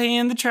 Not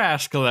paying the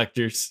trash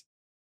collectors.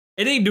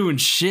 It ain't doing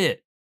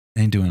shit.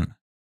 Ain't doing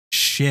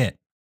shit.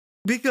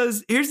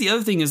 Because here's the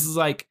other thing is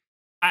like,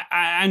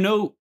 I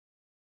know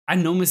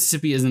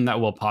Mississippi isn't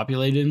that well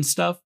populated and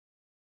stuff,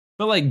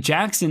 but like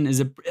Jackson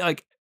is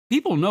like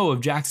people know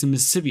of Jackson,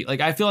 Mississippi.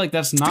 Like I feel like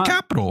that's not the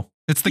capital.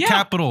 It's the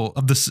capital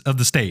of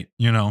the state,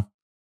 you know.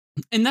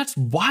 And that's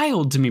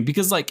wild to me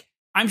because like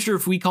I'm sure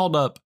if we called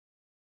up,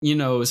 you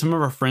know, some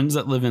of our friends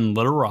that live in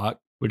Little Rock,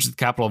 which is the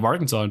capital of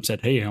Arkansas, and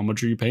said, hey, how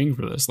much are you paying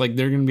for this? Like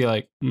they're going to be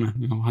like,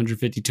 $150,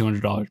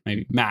 $200,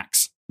 maybe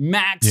max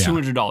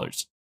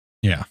 $200.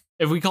 Yeah.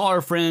 If we call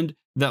our friend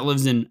that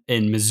lives in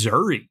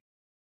Missouri,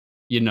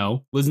 you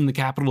know, lives in the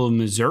capital of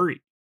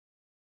Missouri,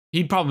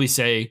 he'd probably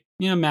say,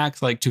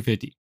 max like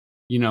 $250,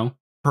 you know,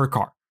 per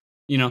car,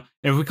 you know.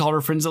 And if we called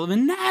our friends that live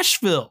in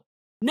Nashville,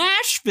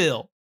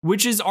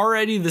 which is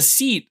already the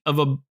seat of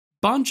a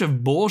bunch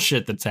of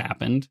bullshit that's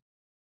happened,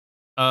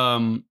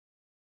 they're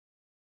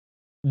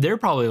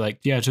probably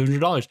like,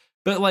 $200.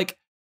 But like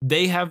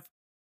they have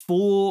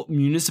full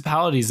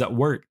municipalities that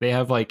work. They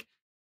have like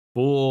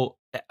full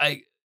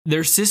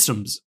their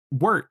systems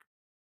work.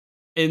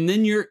 And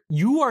then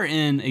you are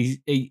in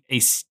a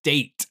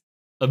state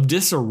of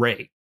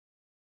disarray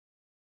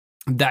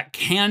that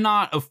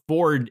cannot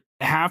afford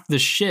half the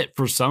shit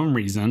for some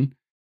reason.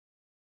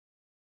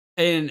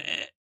 And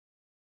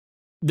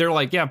they're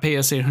like, pay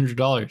us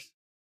 $800.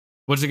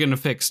 What's it going to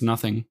fix?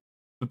 Nothing.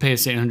 But pay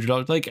us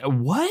 $800. Like,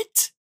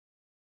 what?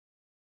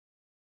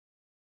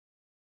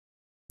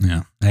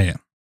 Yeah. Hey,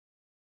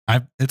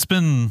 it's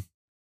been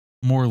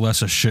more or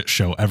less a shit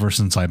show ever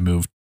since I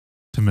moved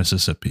to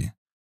Mississippi.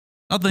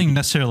 Nothing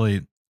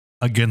necessarily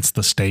against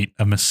the state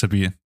of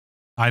Mississippi.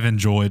 I've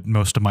enjoyed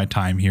most of my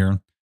time here.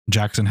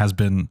 Jackson has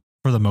been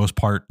for the most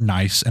part,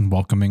 nice and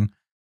welcoming.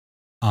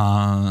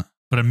 But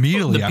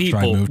immediately after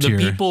I moved here,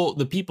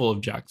 the people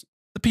of Jackson.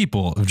 the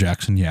people of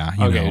Jackson, yeah.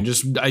 You Okay, know,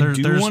 just I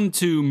do want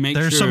to make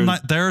there's sure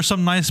there are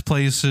some nice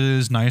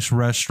places, nice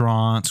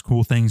restaurants,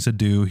 cool things to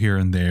do here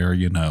and there,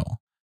 you know.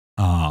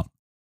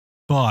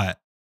 But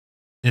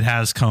it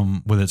has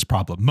come with its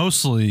problem,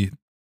 mostly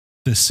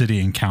the city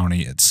and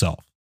county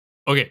itself.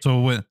 Okay.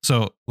 So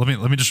let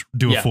me just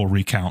do a full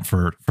recount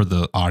for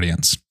the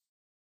audience.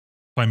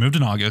 So I moved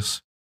in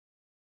August.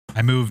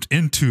 I moved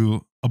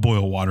into a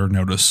boil water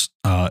notice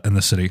in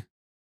the city.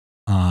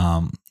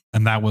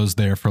 And that was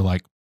there for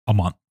like a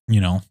month,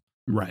 you know.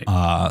 Right.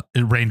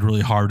 It rained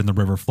really hard and the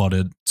river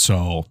flooded,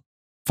 so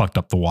fucked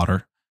up the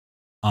water.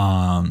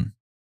 That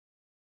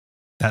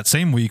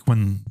same week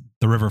when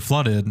the river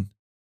flooded,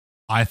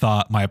 I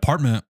thought my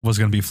apartment was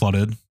going to be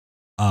flooded,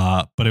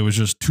 but it was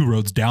just 2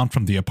 roads down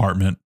from the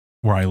apartment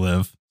where I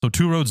live. So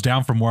 2 roads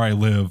down from where I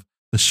live,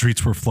 the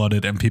streets were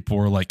flooded and people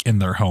were like in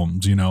their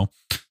homes, you know,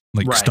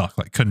 like stuck,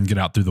 like couldn't get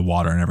out through the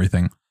water and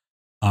everything.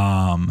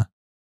 And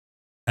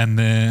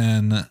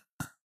then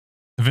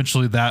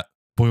eventually that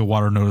boil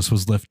water notice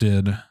was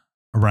lifted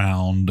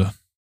around,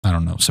 I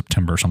don't know,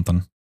 September or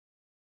something.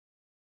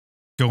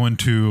 Go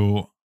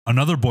into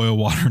another boil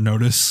water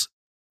notice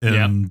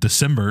in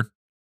December.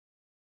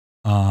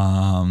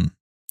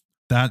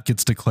 That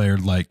gets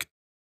declared like,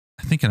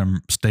 I think in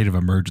a state of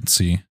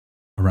emergency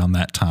around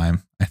that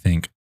time. I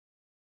think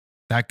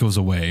that goes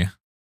away.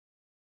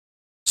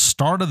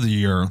 Start of the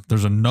year,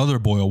 there's another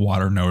boil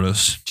water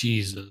notice.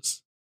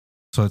 Jesus.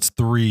 So it's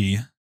 3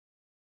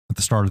 at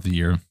the start of the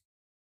year.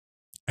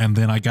 And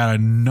then I got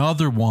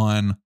another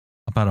one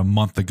about a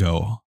month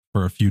ago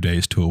for a few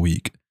days to a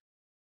week.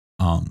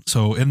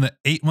 So in the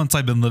 8 months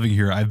I've been living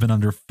here, I've been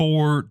under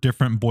 4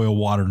 different boil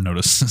water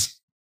notices.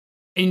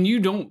 And you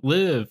don't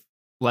live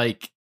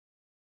like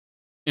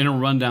in a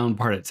rundown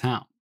part of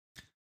town.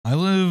 I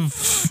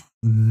live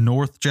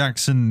North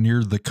Jackson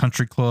near the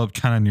country club,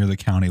 kind of near the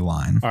county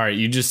line. All right.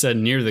 You just said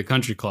near the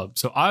country club.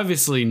 So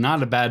obviously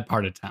not a bad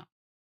part of town.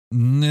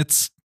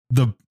 It's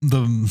the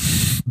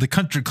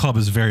country club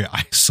is very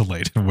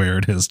isolated where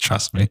it is.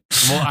 Trust me.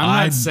 Well,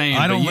 I'm not saying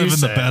I don't live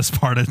in the best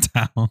part of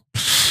town,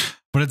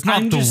 but it's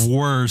not the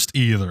worst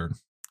either.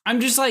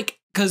 I'm just like,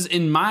 because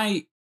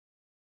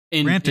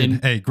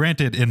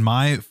granted, in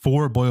my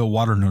 4 boil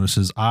water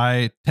notices,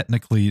 I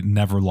technically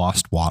never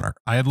lost water.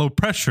 I had low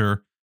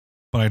pressure,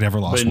 but I never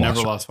lost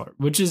water.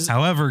 Which is,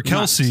 however,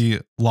 Kelsey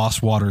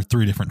lost water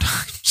 3 different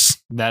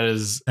times. That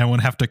is, and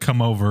would have to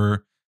come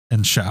over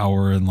and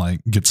shower and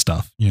like get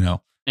stuff, you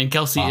know. And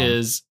Kelsey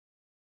is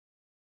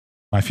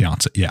my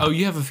fiance. Yeah. Oh,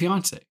 you have a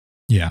fiance.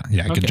 Yeah.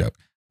 Yeah. Good joke.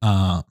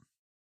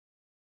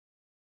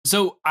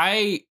 So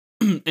I,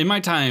 in my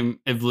time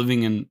of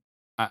living in,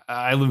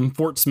 I live in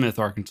Fort Smith,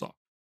 Arkansas,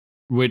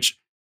 which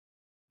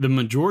the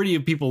majority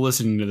of people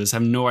listening to this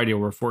have no idea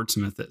where Fort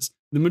Smith is.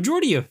 The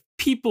majority of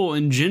people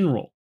in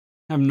general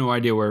have no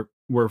idea where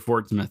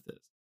Fort Smith is.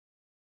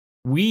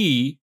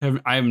 I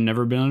have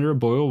never been under a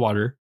boil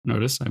water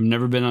notice. I've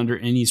never been under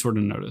any sort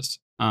of notice.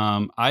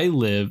 I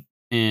live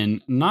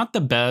in not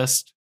the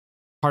best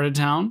part of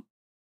town.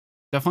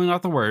 Definitely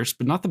not the worst,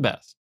 but not the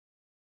best.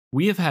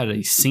 We have had a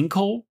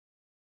sinkhole.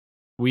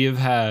 We have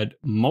had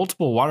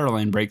multiple water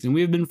line breaks, and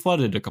we have been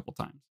flooded a couple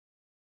times.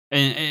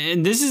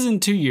 And this is in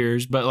 2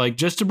 years, but like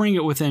just to bring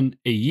it within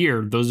a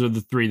year, those are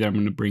the 3 that I'm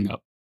going to bring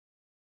up.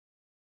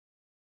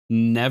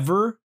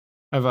 Never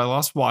have I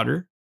lost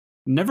water.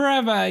 Never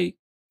have I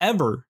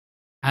ever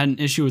had an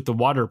issue with the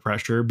water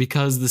pressure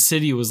because the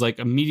city was like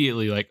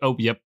immediately like, oh,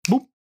 yep,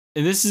 boop.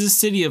 And this is a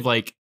city of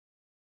like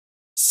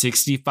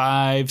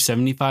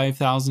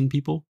 75,000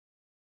 people.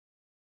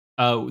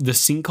 The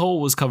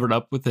sinkhole was covered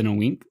up within a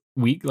week,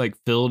 like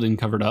filled and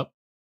covered up.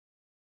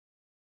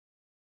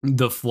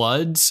 The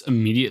floods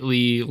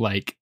immediately,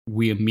 like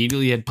we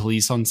immediately had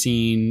police on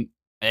scene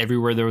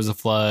everywhere there was a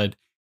flood.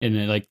 And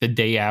then, like the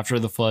day after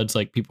the floods,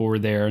 like people were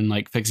there and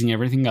like fixing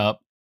everything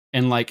up.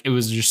 And like it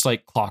was just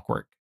like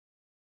clockwork.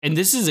 And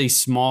this is a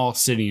small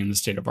city in the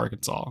state of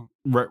Arkansas.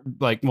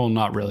 Like, well,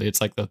 not really.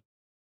 It's like the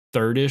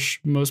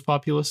 3rd-ish most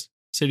populous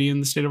city in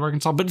the state of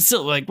Arkansas. But it's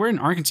still like we're in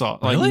Arkansas.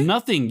 Like really?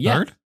 Nothing.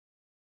 Yeah.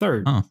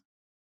 3rd. Huh.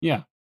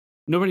 Yeah.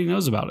 Nobody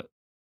knows about it.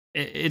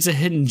 It's a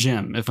hidden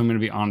gem, if I'm going to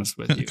be honest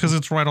with you. Because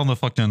it's right on the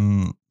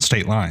fucking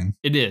state line.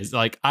 It is.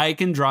 Like I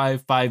can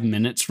drive 5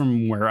 minutes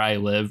from where I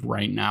live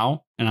right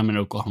now, and I'm in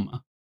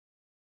Oklahoma.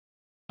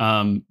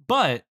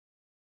 But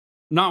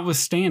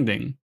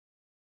notwithstanding,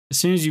 as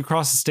soon as you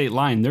cross the state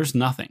line, there's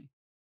nothing.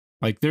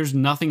 Like there's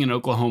nothing in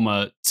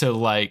Oklahoma to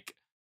like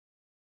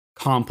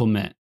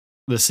complement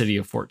the city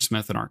of Fort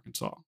Smith in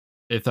Arkansas,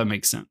 if that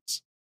makes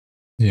sense.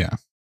 Yeah.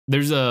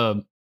 There's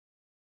a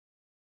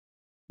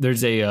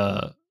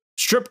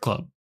strip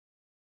club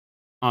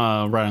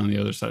right on the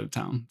other side of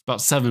town. It's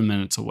about 7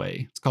 minutes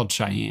away. It's called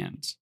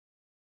Cheyenne's.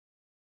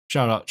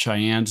 Shout out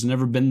Cheyenne's.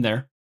 Never been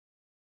there.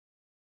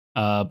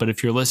 But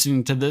if you're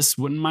listening to this,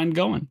 wouldn't mind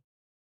going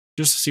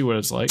just to see what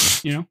it's like,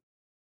 you know?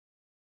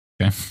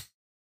 Okay.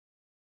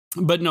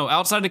 But no,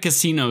 outside of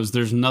casinos,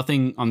 there's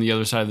nothing on the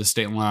other side of the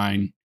state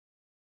line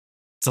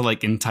to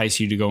like entice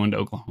you to go into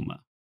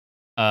Oklahoma.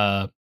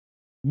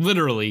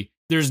 Literally,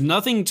 there's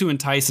nothing to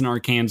entice an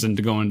Arkansan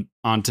to go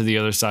onto the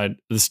other side of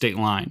the state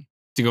line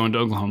to go into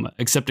Oklahoma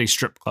except a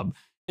strip club.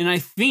 And I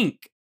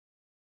think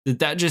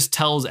that just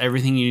tells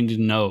everything you need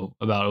to know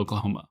about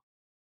Oklahoma.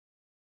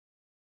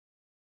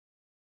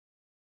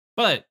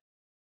 But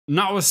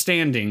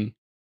notwithstanding,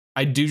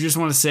 I do just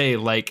want to say,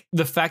 like,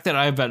 the fact that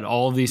I've had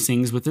all of these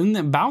things within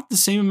about the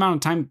same amount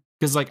of time,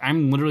 because like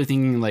I'm literally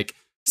thinking like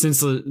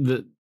since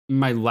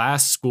my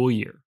last school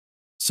year,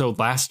 so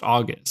last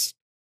August,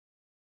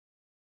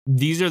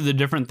 these are the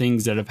different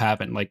things that have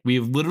happened. Like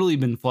we've literally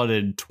been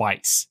flooded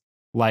twice.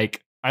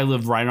 Like I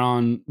live right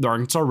on the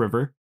Arkansas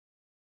River,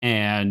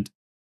 and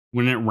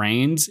when it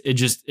rains, it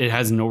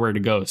has nowhere to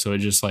go. So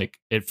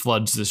it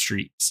floods the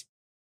streets.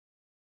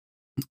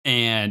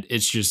 And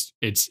it's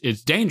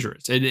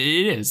dangerous. It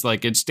is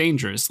like, it's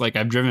dangerous. Like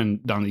I've driven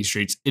down these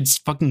streets. It's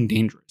fucking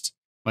dangerous.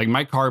 Like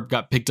my car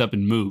got picked up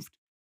and moved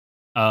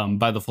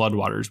by the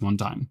floodwaters one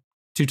time,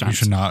 2 times. You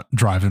should not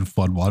drive in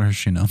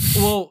floodwaters, you know.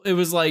 Well, it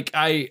was like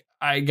I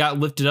got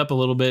lifted up a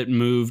little bit,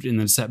 moved, and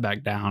then set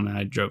back down, and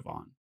I drove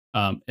on.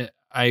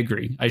 I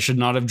agree. I should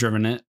not have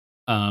driven it.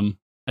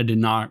 I did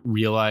not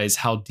realize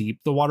how deep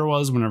the water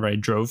was whenever I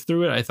drove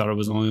through it. I thought it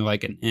was only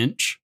like an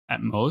inch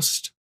at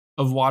most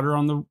of water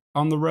on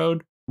the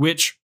road,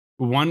 which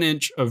 1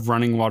 inch of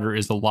running water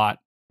is a lot.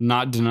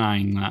 Not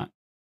denying that.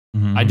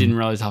 Mm-hmm. I didn't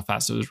realize how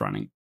fast it was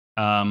running.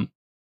 And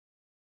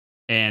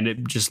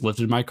it just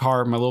lifted my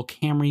car, my little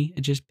Camry.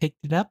 It just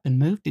picked it up and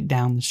moved it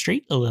down the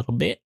street a little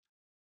bit,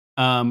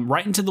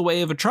 right into the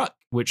way of a truck,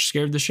 which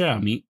scared the shit out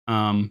of me.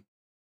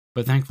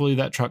 But thankfully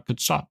that truck could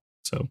stop.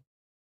 So,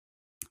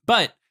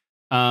 but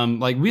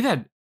like we've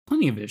had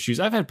plenty of issues.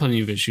 I've had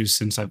plenty of issues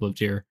since I've lived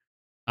here.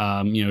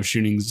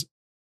 Shootings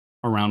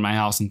around my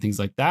house and things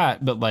like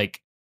that. But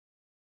like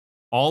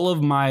all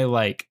of my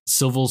like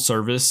civil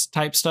service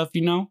type stuff,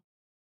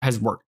 has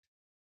worked.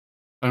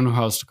 I don't know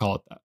how else to call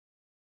it that.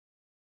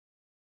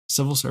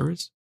 Civil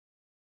service?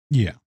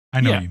 Yeah,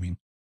 I know what you mean.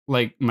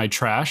 Like my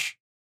trash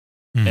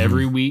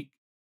every week,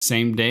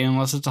 same day,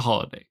 unless it's a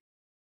holiday.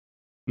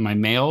 My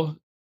mail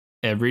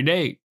every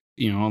day,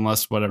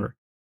 unless whatever.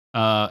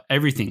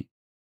 Everything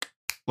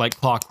like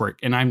clockwork.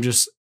 And I'm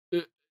just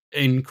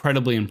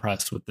incredibly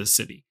impressed with this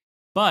city.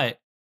 But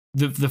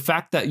the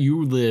fact that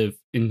you live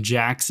in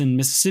Jackson,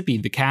 Mississippi,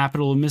 the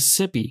capital of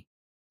Mississippi,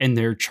 and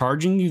they're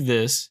charging you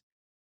this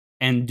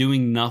and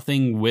doing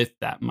nothing with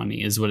that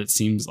money is what it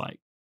seems like.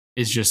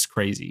 It's just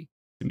crazy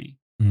to me.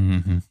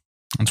 Mm-hmm.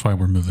 That's why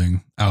we're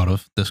moving out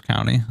of this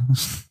county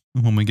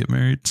when we get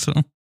married. So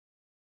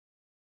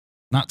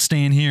not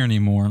staying here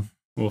anymore.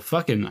 Well,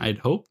 fucking, I'd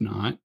hope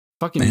not.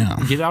 Fucking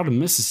get out of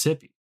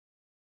Mississippi.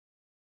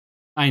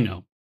 I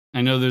know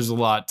there's a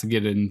lot to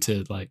get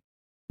into like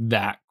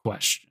that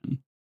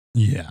question.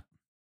 Yeah.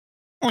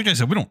 Like I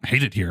said, we don't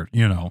hate it here.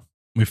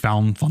 We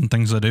found fun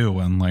things to do,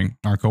 and like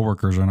our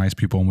coworkers are nice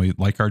people, and we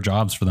like our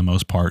jobs for the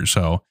most part.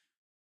 So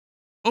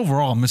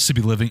overall,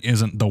 Mississippi living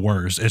isn't the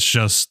worst. It's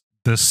just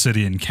this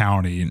city and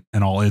county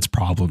and all its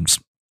problems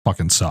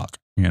fucking suck.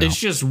 It's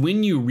just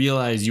when you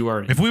realize you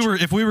are. If we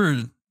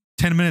were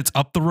 10 minutes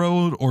up the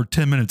road or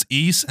 10 minutes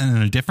east and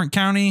in a different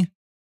county,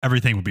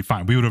 everything would be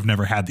fine. We would have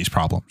never had these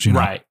problems.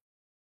 Right.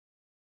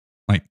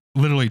 Like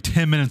literally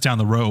 10 minutes down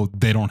the road,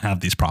 they don't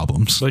have these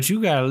problems. But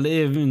you gotta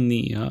live in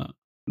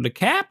the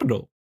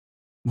capital,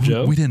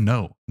 Joe. We didn't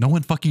know. No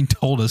one fucking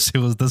told us it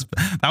was this.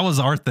 That was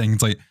our thing.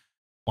 It's like,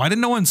 why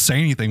didn't no one say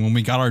anything when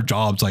we got our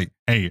jobs? Like,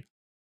 hey,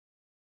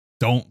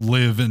 don't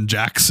live in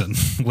Jackson.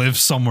 Live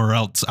somewhere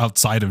else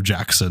outside of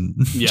Jackson.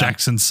 Yeah.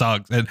 Jackson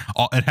sucks. It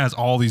has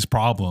all these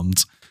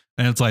problems.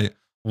 And it's like,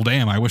 well,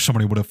 damn, I wish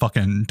somebody would have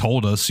fucking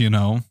told us,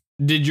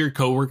 Did your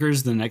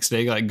coworkers the next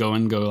day like go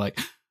like,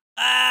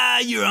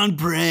 you're on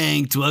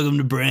Pranked. Welcome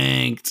to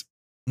Pranked.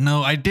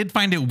 No, I did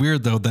find it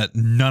weird, though, that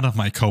none of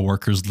my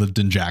coworkers lived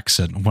in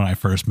Jackson when I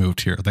first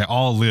moved here. They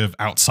all live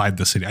outside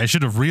the city. I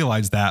should have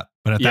realized that.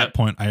 But at that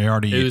point, I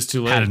already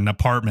had an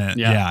apartment.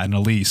 Yeah, and a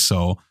lease.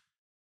 So,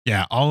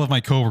 yeah, all of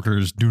my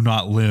coworkers do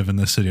not live in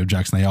the city of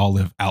Jackson. They all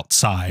live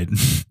outside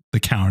the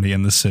county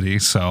and the city.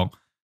 So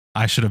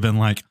I should have been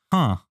like,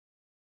 huh.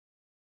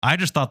 I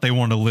just thought they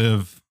wanted to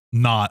live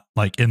not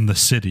like in the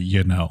city,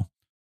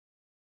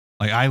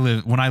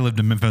 Like when I lived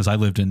in Memphis, I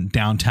lived in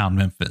downtown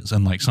Memphis,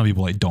 and like some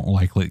people like don't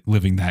like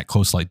living that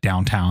close, like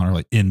downtown or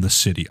like in the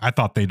city. I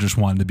thought they just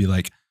wanted to be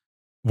like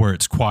where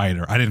it's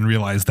quieter. I didn't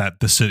realize that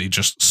the city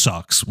just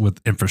sucks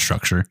with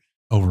infrastructure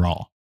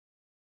overall.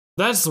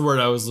 That's the word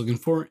I was looking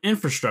for.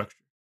 Infrastructure.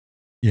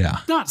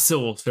 Yeah. Not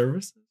civil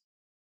services.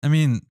 I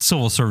mean,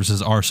 civil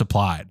services are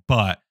supplied,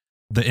 but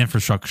the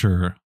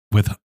infrastructure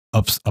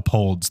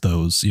upholds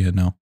those,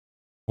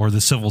 or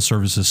the civil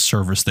services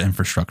service the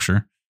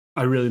infrastructure.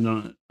 I really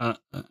don't.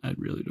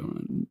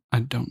 I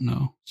don't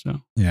know.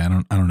 So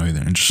yeah, I don't know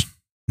either. It just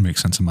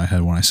makes sense in my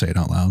head when I say it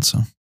out loud. So,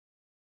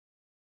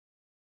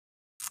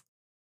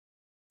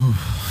 well,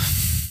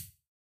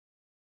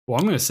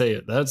 I'm going to say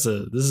it. This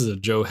is a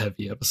Joe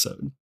heavy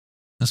episode.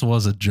 This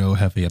was a Joe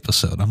heavy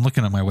episode. I'm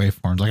looking at my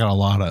waveforms. I got a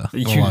lot of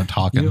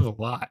talking. You have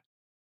a lot.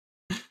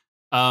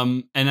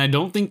 And I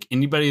don't think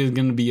anybody is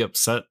going to be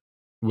upset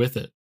with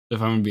it, if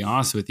I'm going to be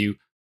honest with you.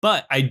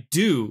 But I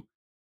do,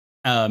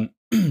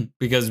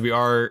 because we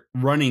are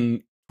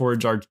running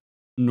towards our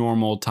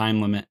normal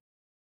time limit.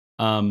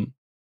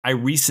 I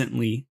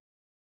recently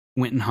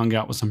went and hung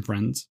out with some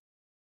friends.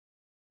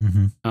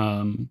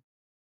 Some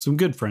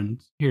good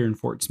friends here in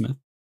Fort Smith.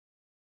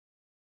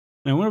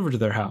 And I went over to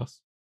their house,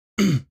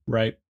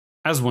 right?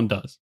 As one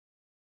does.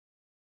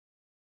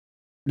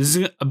 This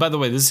is, by the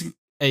way, this is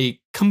a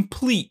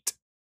complete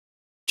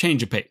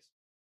change of pace.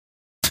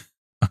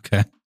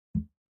 Okay.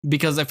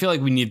 Because I feel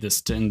like we need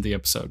this to end the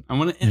episode. I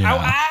want to. Yeah.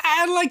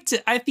 I like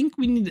to. I think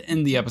we need to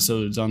end the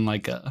episodes on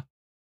like a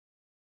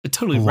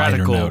totally Lighter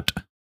radical note.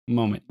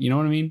 moment. You know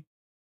what I mean?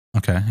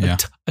 Okay. Yeah.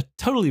 A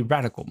totally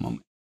radical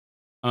moment.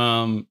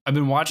 I've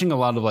been watching a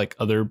lot of like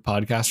other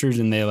podcasters,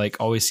 and they like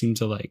always seem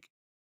to like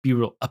be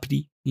real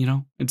uppity, you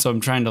know. And so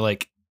I'm trying to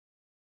like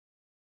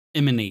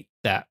emanate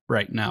that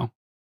right now.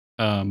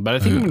 But I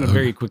think I'm going to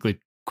very quickly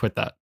quit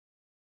that.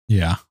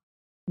 Yeah.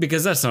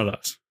 Because that's not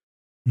us.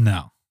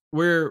 No.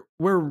 We're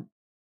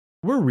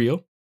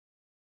real.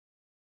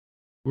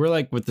 We're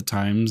like with the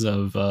times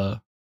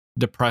of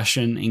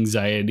depression,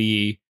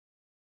 anxiety,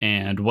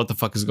 and what the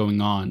fuck is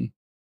going on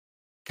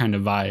kind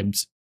of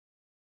vibes.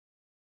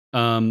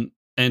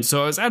 And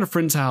so I was at a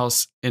friend's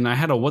house and I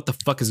had a what the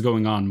fuck is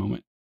going on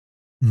moment.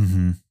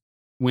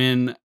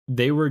 When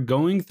they were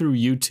going through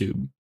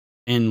YouTube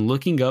and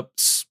looking up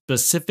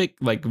specific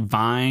like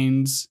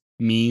Vines,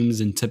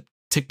 memes, and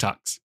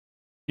TikToks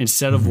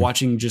instead of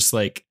watching just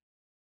like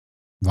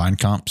Vine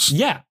comps.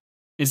 Yeah.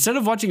 Instead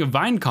of watching a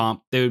Vine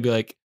comp, they would be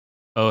like,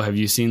 oh, have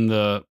you seen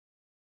the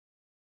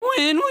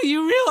when will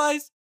you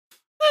realize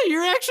that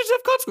your actions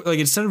have consequences? Like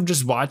instead of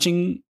just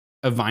watching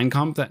a Vine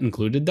comp that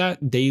included that,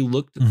 they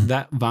looked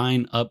that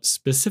Vine up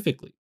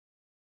specifically.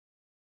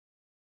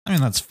 I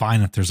mean, that's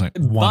fine if there's like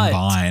one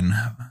Vine.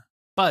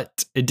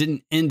 But it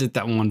didn't end at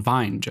that one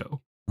Vine,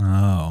 Joe.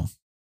 Oh.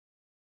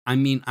 I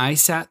mean, I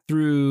sat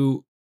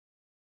through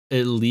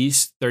at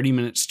least 30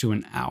 minutes to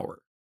an hour.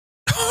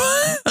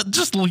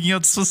 Just looking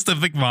at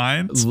specific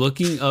Vines?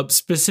 Looking up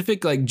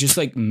specific, like, just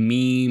like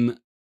meme-ish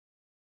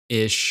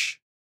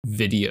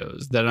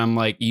videos that I'm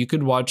like, you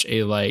could watch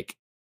a, like,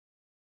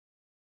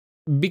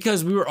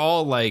 because we were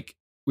all like,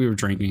 we were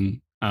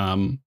drinking.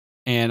 And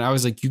I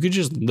was like, you could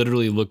just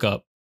literally look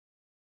up,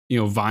 you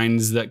know,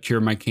 Vines that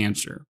cure my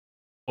cancer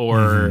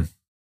or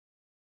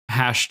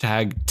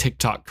hashtag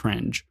TikTok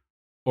cringe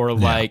or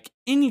like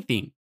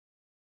anything.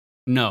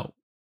 No.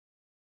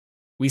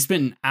 We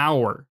spent an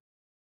hour.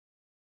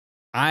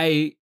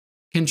 I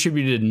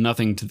contributed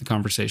nothing to the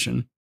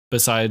conversation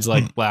besides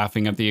like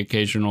laughing at the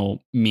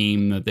occasional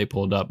meme that they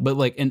pulled up, but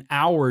like an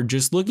hour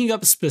just looking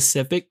up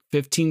specific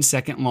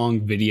 15-second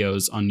long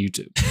videos on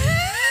YouTube.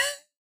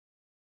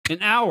 An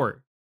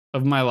hour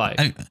of my life.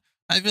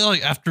 I feel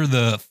like after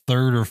the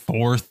third or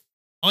fourth,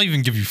 I'll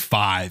even give you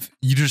 5.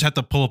 You just have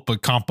to pull up a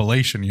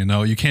compilation, you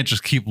know? You can't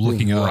just keep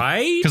looking up.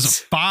 Right? Because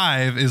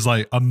 5 is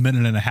like a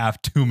minute and a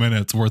half, 2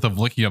 minutes worth of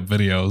looking up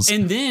videos.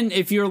 And then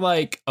if you're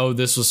like, oh,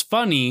 this was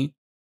funny,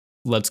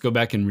 let's go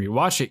back and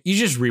rewatch it. You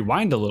just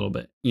rewind a little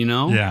bit, you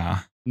know?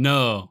 Yeah.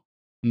 No.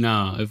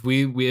 If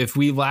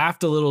we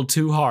laughed a little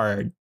too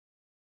hard,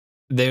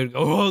 they would go,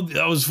 oh,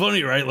 that was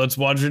funny, right? Let's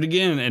watch it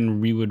again.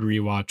 And we would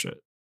rewatch it.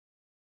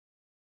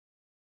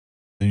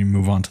 Then you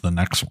move on to the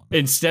next one.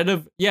 Instead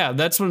of, yeah,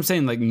 that's what I'm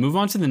saying. Like, move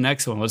on to the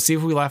next one. Let's see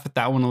if we laugh at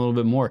that one a little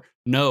bit more.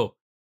 No,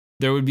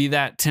 there would be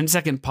that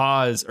 10-second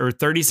pause or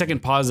 30-second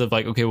pause of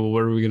like, okay, well,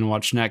 what are we going to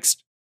watch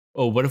next?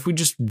 Oh, what if we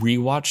just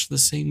rewatch the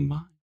same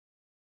Vine?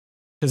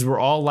 Because we're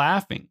all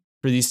laughing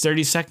for these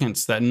 30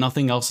 seconds that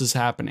nothing else is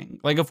happening.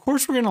 Like, of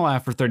course we're going to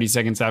laugh for 30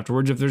 seconds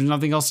afterwards if there's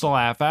nothing else to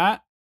laugh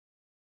at.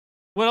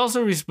 What else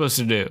are we supposed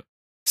to do?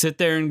 Sit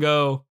there and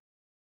go,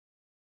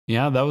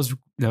 yeah, that was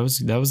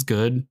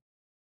good.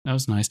 That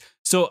was nice.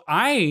 So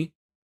I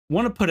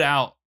want to put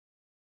out,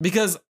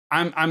 because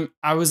I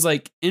was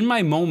like in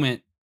my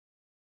moment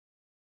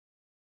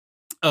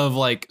of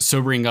like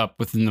sobering up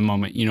within the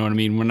moment. You know what I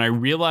mean? When I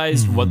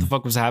realized what the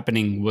fuck was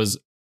happening was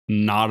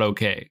not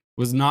okay,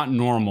 was not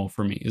normal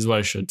for me, is what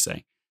I should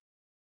say.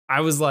 I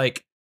was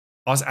like,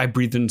 also, I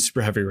breathed in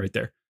super heavy right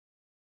there.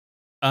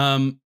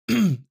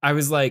 I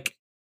was like,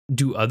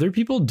 do other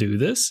people do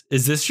this?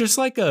 Is this just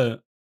like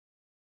an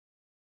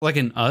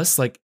us?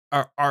 Like,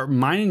 are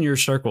mine and your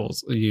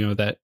circles, you know,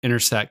 that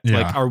intersect?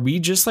 Yeah. Like, are we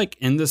just like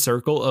in the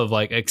circle of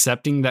like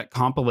accepting that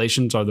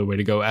compilations are the way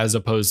to go as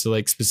opposed to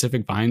like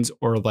specific Vines?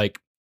 Or like,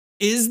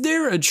 is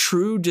there a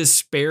true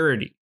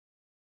disparity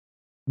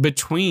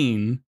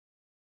between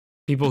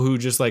people who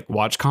just like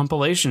watch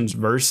compilations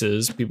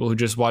versus people who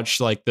just watch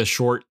like the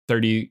short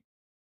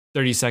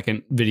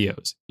 30-second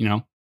videos, you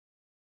know?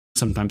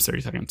 Sometimes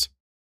 30 seconds,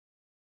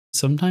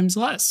 sometimes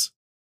less.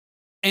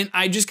 And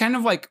I just kind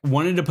of like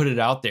wanted to put it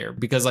out there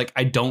because like,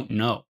 I don't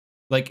know.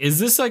 Like, is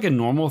this like a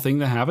normal thing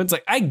that happens?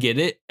 Like, I get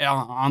it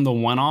on the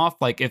one off.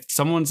 Like if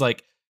someone's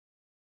like,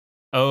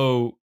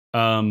 oh,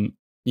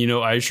 you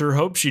know, I sure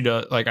hope she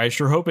does. Like, I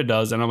sure hope it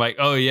does. And I'm like,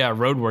 oh yeah,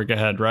 road work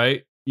ahead,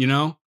 right? You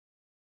know?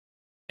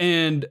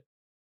 And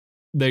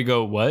they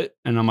go, what?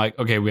 And I'm like,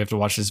 okay, we have to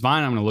watch this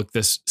Vine. I'm going to look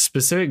this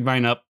specific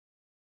Vine up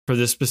for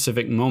this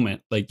specific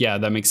moment. Like, yeah,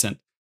 that makes sense.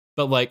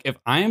 But like, if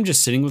I am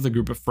just sitting with a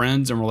group of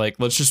friends and we're like,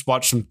 let's just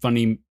watch some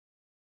funny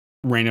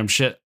random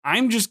shit,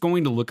 I'm just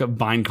going to look up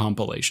Vine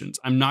compilations.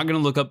 I'm not going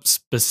to look up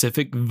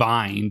specific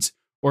Vines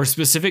or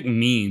specific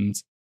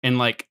memes and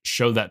like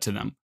show that to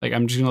them. Like,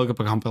 I'm just going to look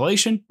up a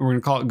compilation and we're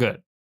going to call it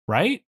good,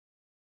 right?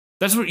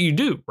 That's what you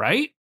do,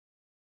 right?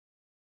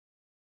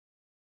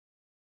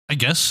 I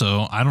guess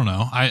so. I don't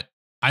know.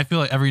 I feel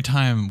like every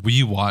time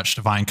we watched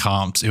Vine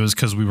comps, it was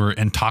because we were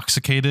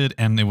intoxicated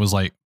and it was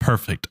like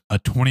perfect. A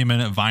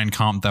 20-minute Vine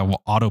comp that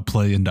will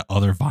autoplay into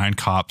other Vine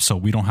comps so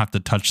we don't have to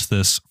touch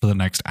this for the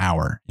next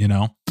hour, you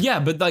know?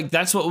 Yeah, but like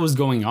that's what was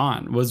going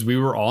on was we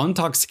were all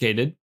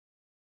intoxicated.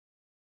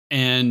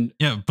 And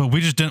yeah, but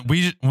we just didn't,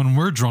 when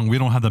we're drunk, we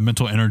don't have the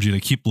mental energy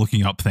to keep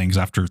looking up things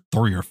after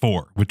 3 or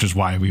 4, which is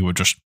why we would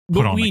just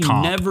put on the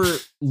comp. We never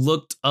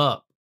looked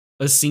up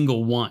a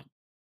single one.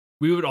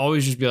 We would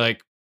always just be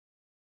like,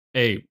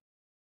 hey,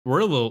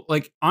 we're a little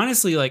like,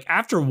 honestly, like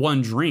after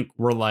one drink,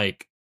 we're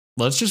like,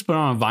 let's just put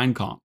on a Vine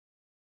comp.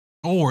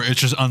 Or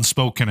it's just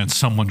unspoken and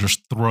someone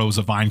just throws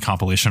a Vine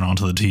compilation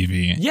onto the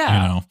TV. Yeah.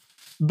 You know?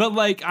 But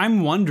like,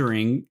 I'm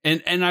wondering,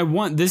 and I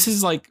want, this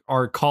is like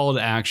our call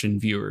to action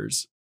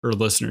viewers or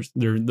listeners.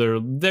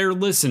 They're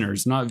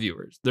listeners, not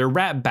viewers. They're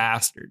rat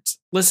bastards.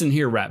 Listen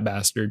here, rat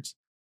bastards.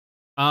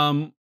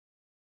 Have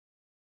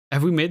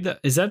we made that?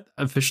 Is that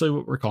officially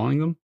what we're calling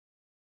them?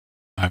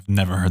 I've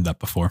never heard that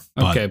before.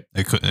 But okay.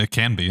 It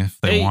can be if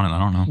they want it. I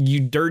don't know.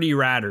 You dirty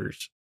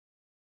ratters.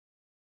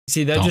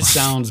 See, that just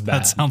sounds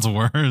bad. That sounds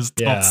worse.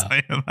 Yeah. Don't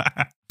say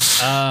that.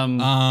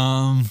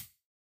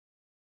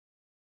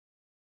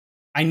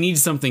 I need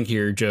something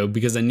here, Joe,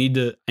 because I need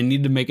to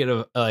make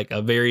it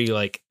a very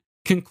like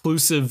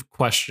conclusive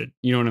question.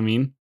 You know what I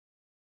mean?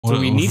 So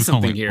we need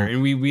something here.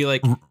 And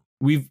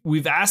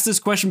we've asked this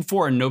question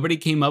before and nobody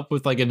came up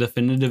with like a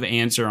definitive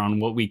answer on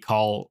what we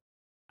call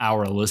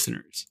our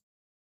listeners.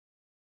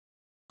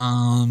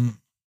 I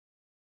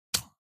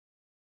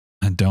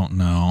don't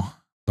know.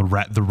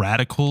 The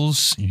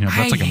radicals, you know,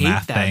 that's like a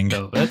math thing.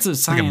 Though. That's a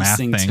science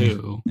thing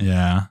too.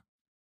 Yeah.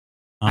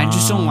 I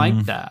just don't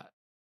like that.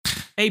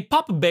 Hey,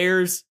 Papa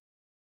Bears.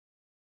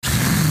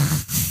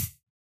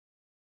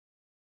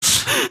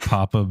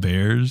 Papa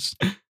Bears.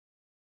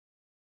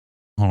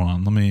 Hold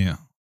on, let me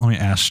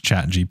ask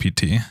Chat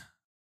GPT.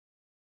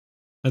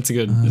 That's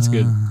good. That's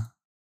good.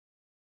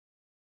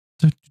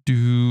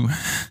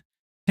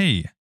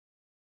 Hey.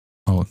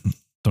 Oh,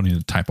 don't need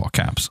to type all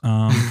caps.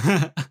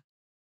 Because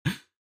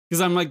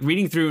I'm like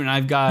reading through and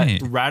I've got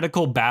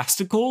radical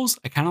basticles.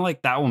 I kind of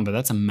like that one, but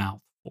that's a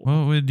mouthful.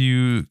 What would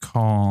you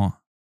call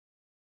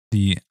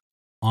the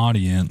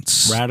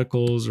audience?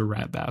 Radicals or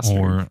rat bastards?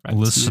 Or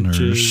listeners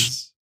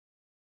snitches.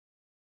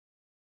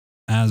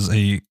 As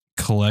a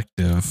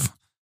collective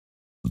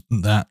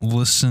that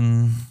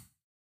listen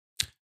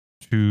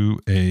to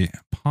a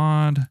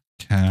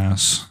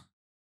podcast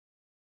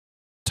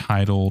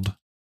titled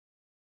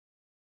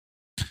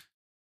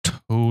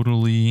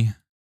Totally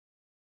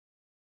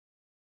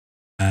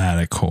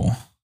Radical.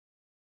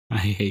 I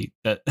hate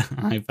that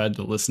I've had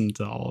to listen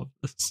to all of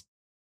this.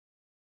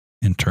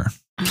 Enter.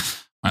 All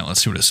right,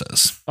 let's see what it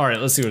says. All right,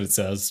 let's see what it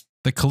says.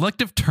 The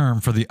collective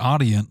term for the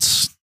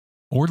audience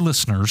or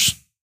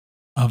listeners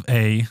of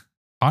a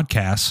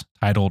podcast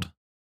titled,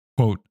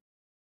 quote,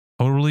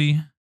 Totally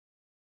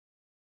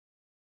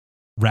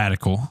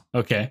Radical.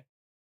 Okay.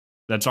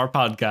 That's our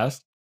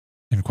podcast.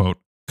 End quote.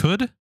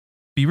 Could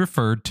be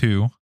referred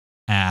to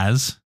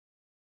as,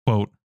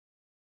 quote,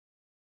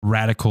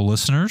 radical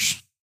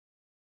listeners.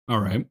 All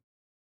right.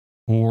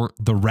 Or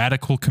the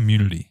radical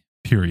community,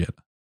 period.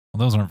 Well,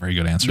 those aren't very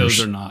good answers.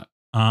 Those are not.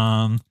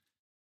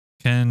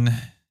 Can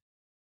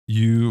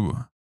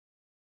you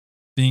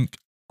think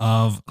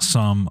of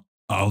some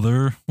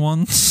other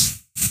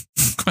ones?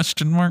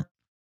 Question mark.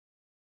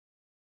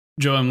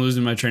 Joe, I'm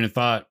losing my train of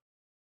thought.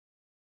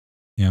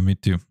 Yeah, me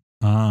too.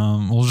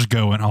 We'll just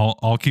go and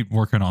I'll keep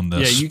working on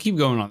this. Yeah, you keep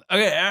going on.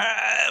 Okay.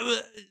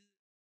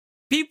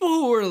 People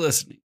who are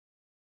listening.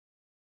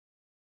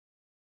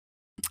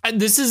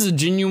 This is a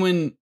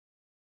genuine.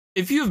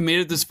 If you have made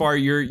it this far,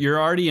 you're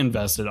already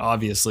invested,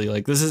 obviously.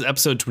 Like this is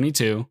episode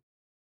 22.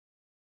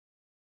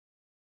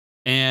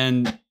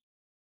 And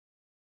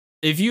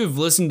if you have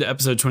listened to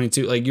episode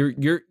 22, like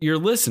you're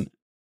listening.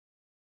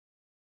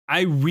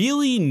 I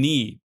really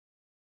need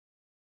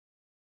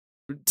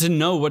to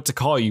know what to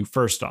call you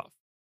first off.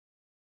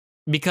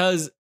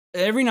 Because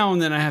every now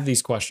and then I have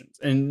these questions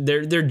and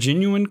they're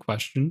genuine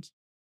questions.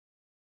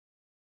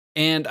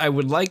 And I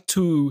would like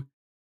to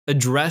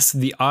address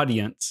the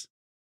audience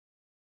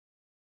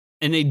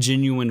in a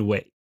genuine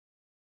way.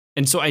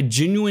 And so I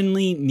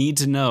genuinely need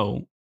to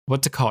know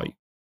what to call you.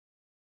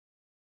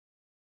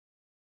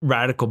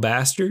 Radical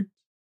bastards,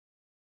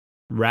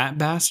 rat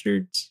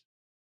bastards,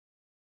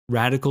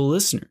 radical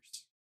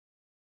listeners,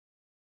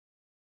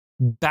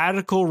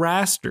 batical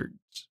rastards,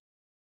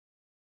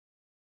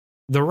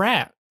 the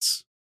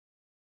rats.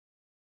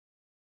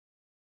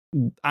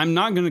 I'm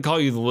not going to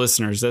call you the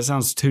listeners. That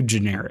sounds too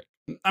generic.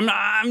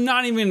 I'm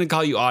not even going to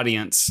call you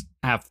audience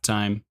half the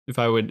time. If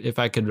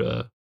I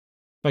could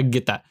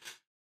get that.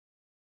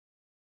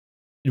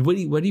 What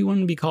do you want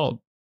to be called?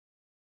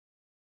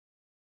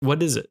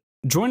 What is it?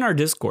 Join our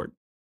Discord.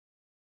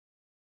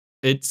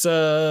 It's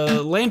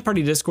a LAN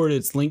Party Discord.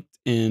 It's linked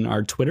in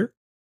our Twitter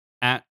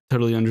at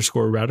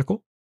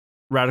 @totally_radical.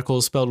 Radical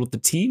is spelled with a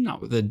T,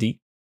 not with a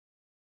D.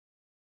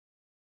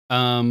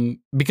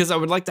 Because I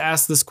would like to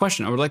ask this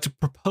question. I would like to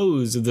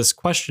propose this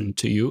question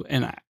to you,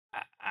 and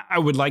I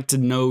would like to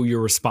know your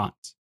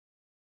response.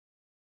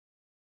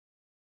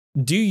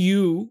 Do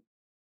you,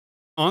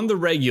 on the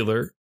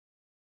regular,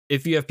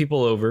 if you have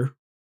people over,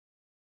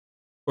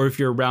 or if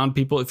you're around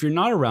people, if you're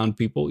not around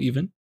people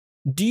even,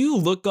 do you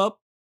look up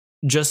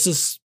just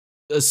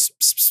a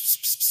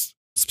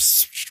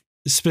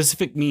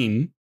specific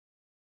meme?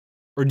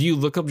 Or do you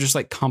look up just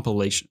like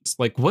compilations?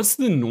 Like, what's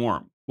the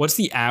norm? What's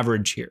the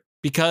average here?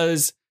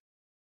 Because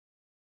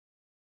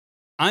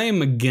I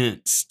am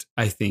against,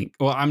 I think.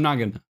 Well, I'm not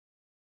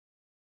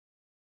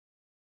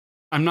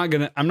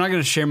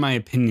gonna share my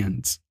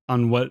opinions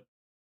on what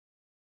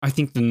I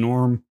think the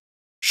norm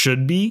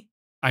should be.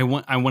 I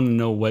want to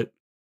know what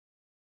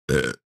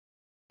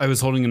I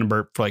was holding in a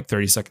burp for like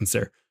 30 seconds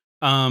there.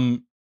 I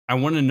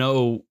want to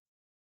know.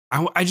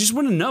 I just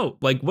want to know,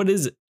 like, what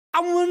is it? I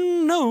want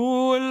to know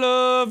what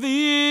love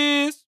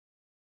is.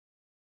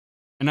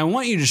 And I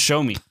want you to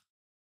show me.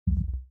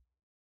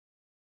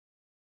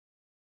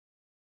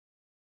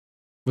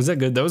 Was that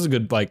good? That was a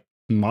good, like,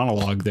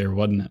 monologue there,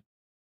 wasn't it?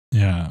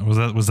 Yeah.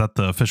 Was that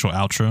the official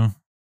outro?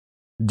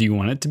 Do you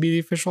want it to be the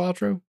official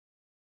outro?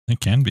 It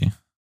can be.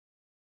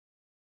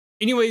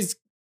 Anyways,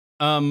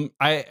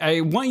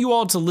 I want you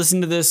all to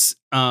listen to this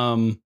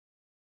and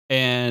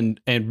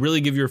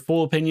really give your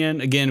full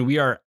opinion. Again, we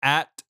are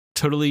at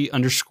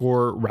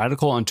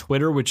 @totally_radical on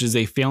Twitter, which is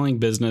a failing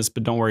business,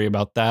 but don't worry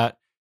about that.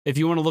 If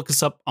you want to look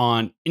us up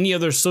on any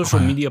other social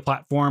media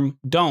platform,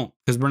 don't,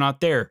 because we're not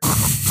there.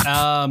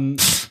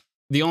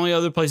 The only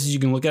other places you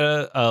can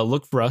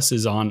look for us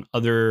is on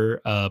other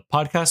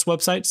podcast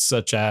websites,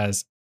 such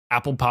as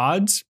Apple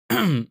Pods.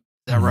 Is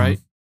that right?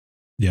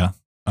 Yeah.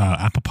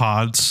 Apple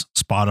Pods,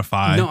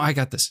 Spotify. No, I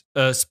got this.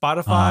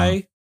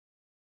 Spotify.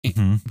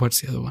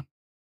 What's the other one?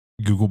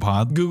 Google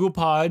Pod. Google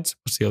Pods.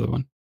 What's the other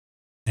one?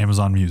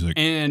 Amazon Music.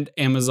 And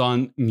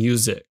Amazon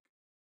Music.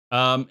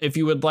 If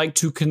you would like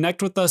to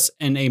connect with us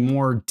in a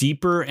more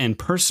deeper and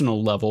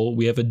personal level,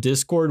 we have a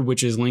Discord,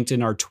 which is linked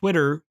in our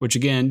Twitter, which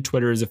again,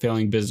 Twitter is a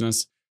failing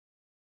business.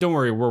 Don't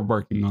worry, we're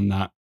working on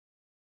that.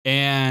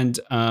 And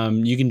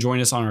you can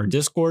join us on our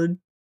Discord,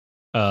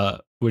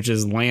 which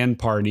is LAN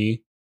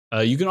Party.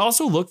 You can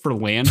also look for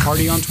LAN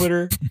Party on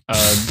Twitter.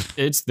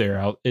 It's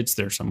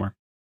there somewhere.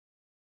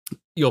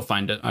 You'll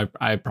find it.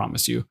 I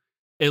promise you.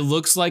 It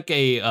looks like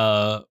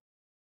a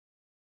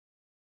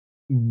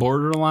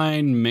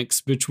borderline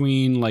mix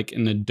between like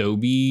an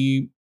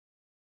Adobe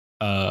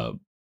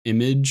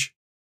image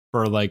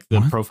for like the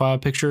profile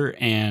picture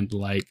and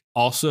like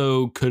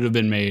also could have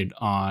been made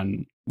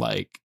on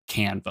like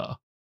Canva.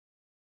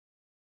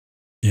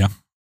 Yeah. I'm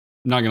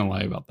not gonna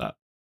lie about that.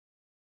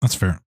 That's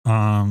fair.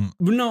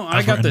 No,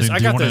 I got this. I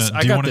got this.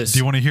 Do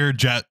you want to hear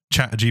Chat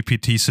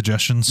GPT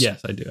suggestions?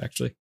 Yes, I do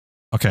actually.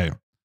 Okay.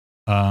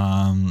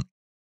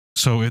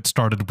 So it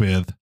started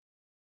with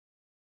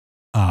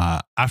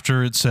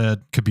after it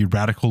said could be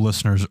radical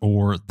listeners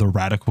or the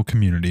radical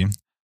community,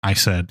 I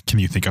said, can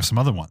you think of some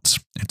other ones?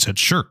 It said,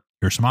 sure,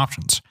 here's some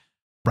options.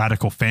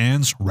 Radical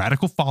fans,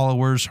 radical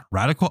followers,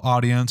 radical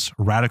audience,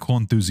 radical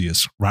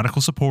enthusiasts,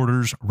 radical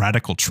supporters,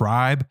 radical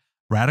tribe,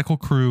 radical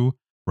crew,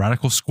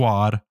 radical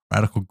squad,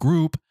 radical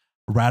group,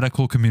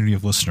 radical community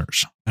of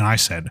listeners. And I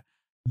said,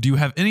 do you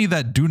have any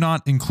that do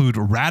not include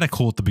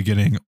radical at the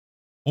beginning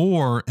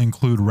or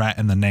include rat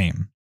in the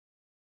name?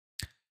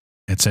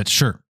 It said,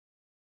 sure.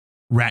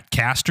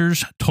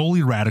 Ratcasters,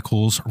 totally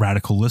radicals,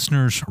 radical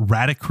listeners,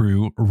 Rata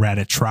crew,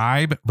 Rata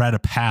tribe, Rata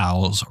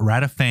pals,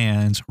 Rata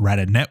fans,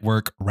 Rata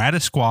network, Rata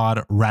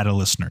squad, Rata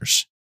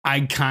listeners. I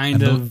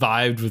kind of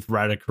vibed with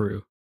Rata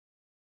crew.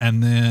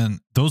 And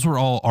then those were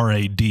all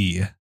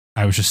RAD.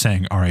 I was just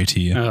saying RAT.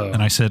 Oh.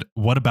 And I said,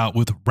 what about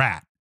with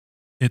rat?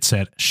 It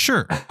said,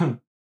 sure.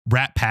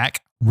 Rat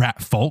pack,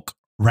 rat folk,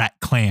 rat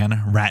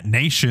clan, rat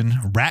nation,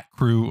 rat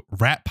crew,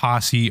 rat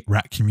posse,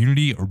 rat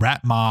community,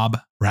 rat mob,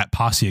 rat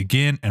posse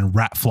again, and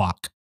rat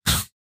flock.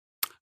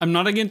 I'm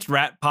not against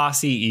rat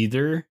posse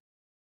either.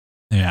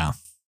 Yeah.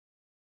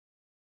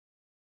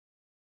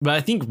 But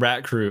I think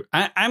rat crew.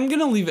 I'm going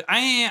to leave it.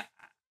 I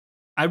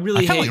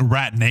really hate like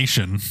rat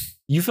nation.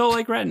 You felt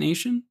like rat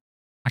nation?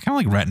 I kind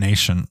of like rat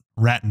nation.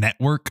 Rat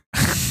network.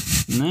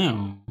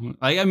 No.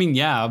 Like, I mean,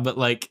 yeah, but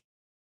like,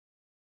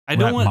 I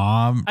don't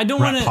want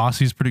rat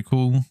posse is pretty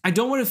cool. I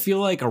don't want to feel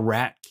like a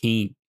rat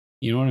king.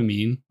 You know what I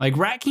mean? Like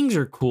rat kings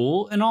are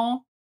cool and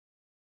all.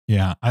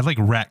 Yeah, I like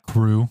rat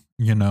crew,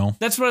 you know.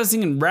 That's what I was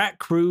thinking. Rat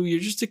crew, you're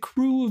just a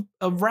crew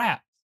of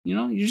rats. You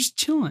know, you're just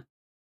chilling.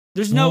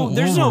 There's no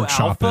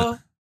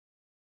alpha.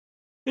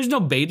 There's no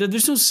beta.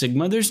 There's no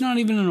sigma. There's not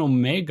even an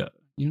omega.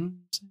 You know what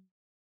I'm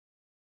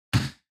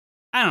saying?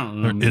 I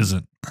don't know. There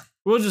isn't.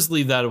 We'll just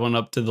leave that one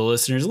up to the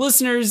listeners.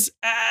 Listeners,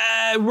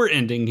 we're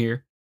ending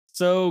here.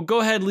 So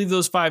go ahead, leave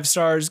those 5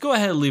 stars. Go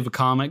ahead, leave a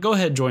comment. Go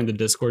ahead, join the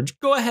Discord.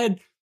 Go ahead.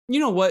 You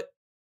know what?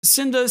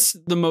 Send us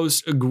the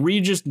most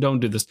egregious, don't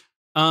do this,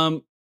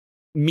 meme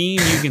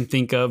you can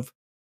think of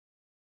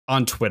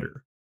on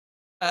Twitter.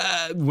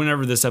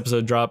 Whenever this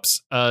episode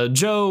drops,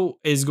 Joe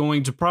is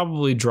going to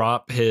probably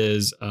drop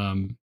his,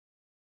 I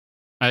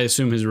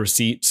assume his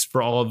receipts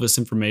for all of this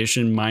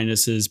information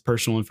minus his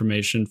personal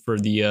information for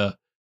the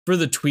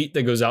tweet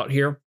that goes out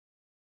here.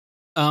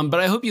 But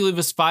I hope you leave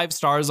us 5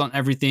 stars on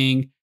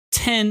everything,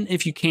 10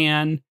 if you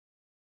can,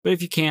 but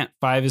if you can't,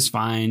 5 is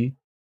fine.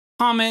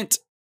 Comment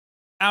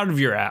out of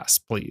your ass,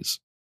 please.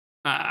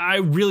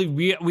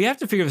 We have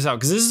to figure this out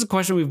because this is a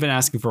question we've been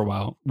asking for a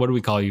while. What do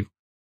we call you?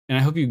 And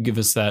I hope you give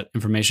us that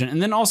information.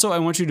 And then also I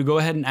want you to go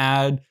ahead and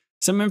add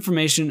some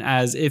information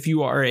as if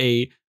you are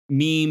a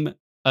meme,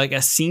 like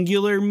a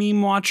singular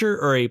meme watcher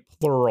or a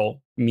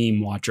plural meme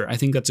watcher. I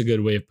think that's a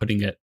good way of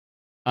putting it.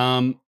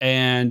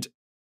 And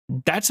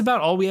that's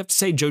about all we have to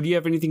say. Joe, do you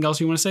have anything else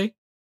you want to say?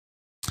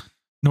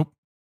 Nope.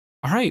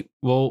 All right.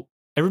 Well,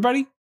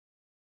 everybody,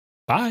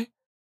 bye.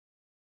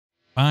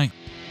 Bye.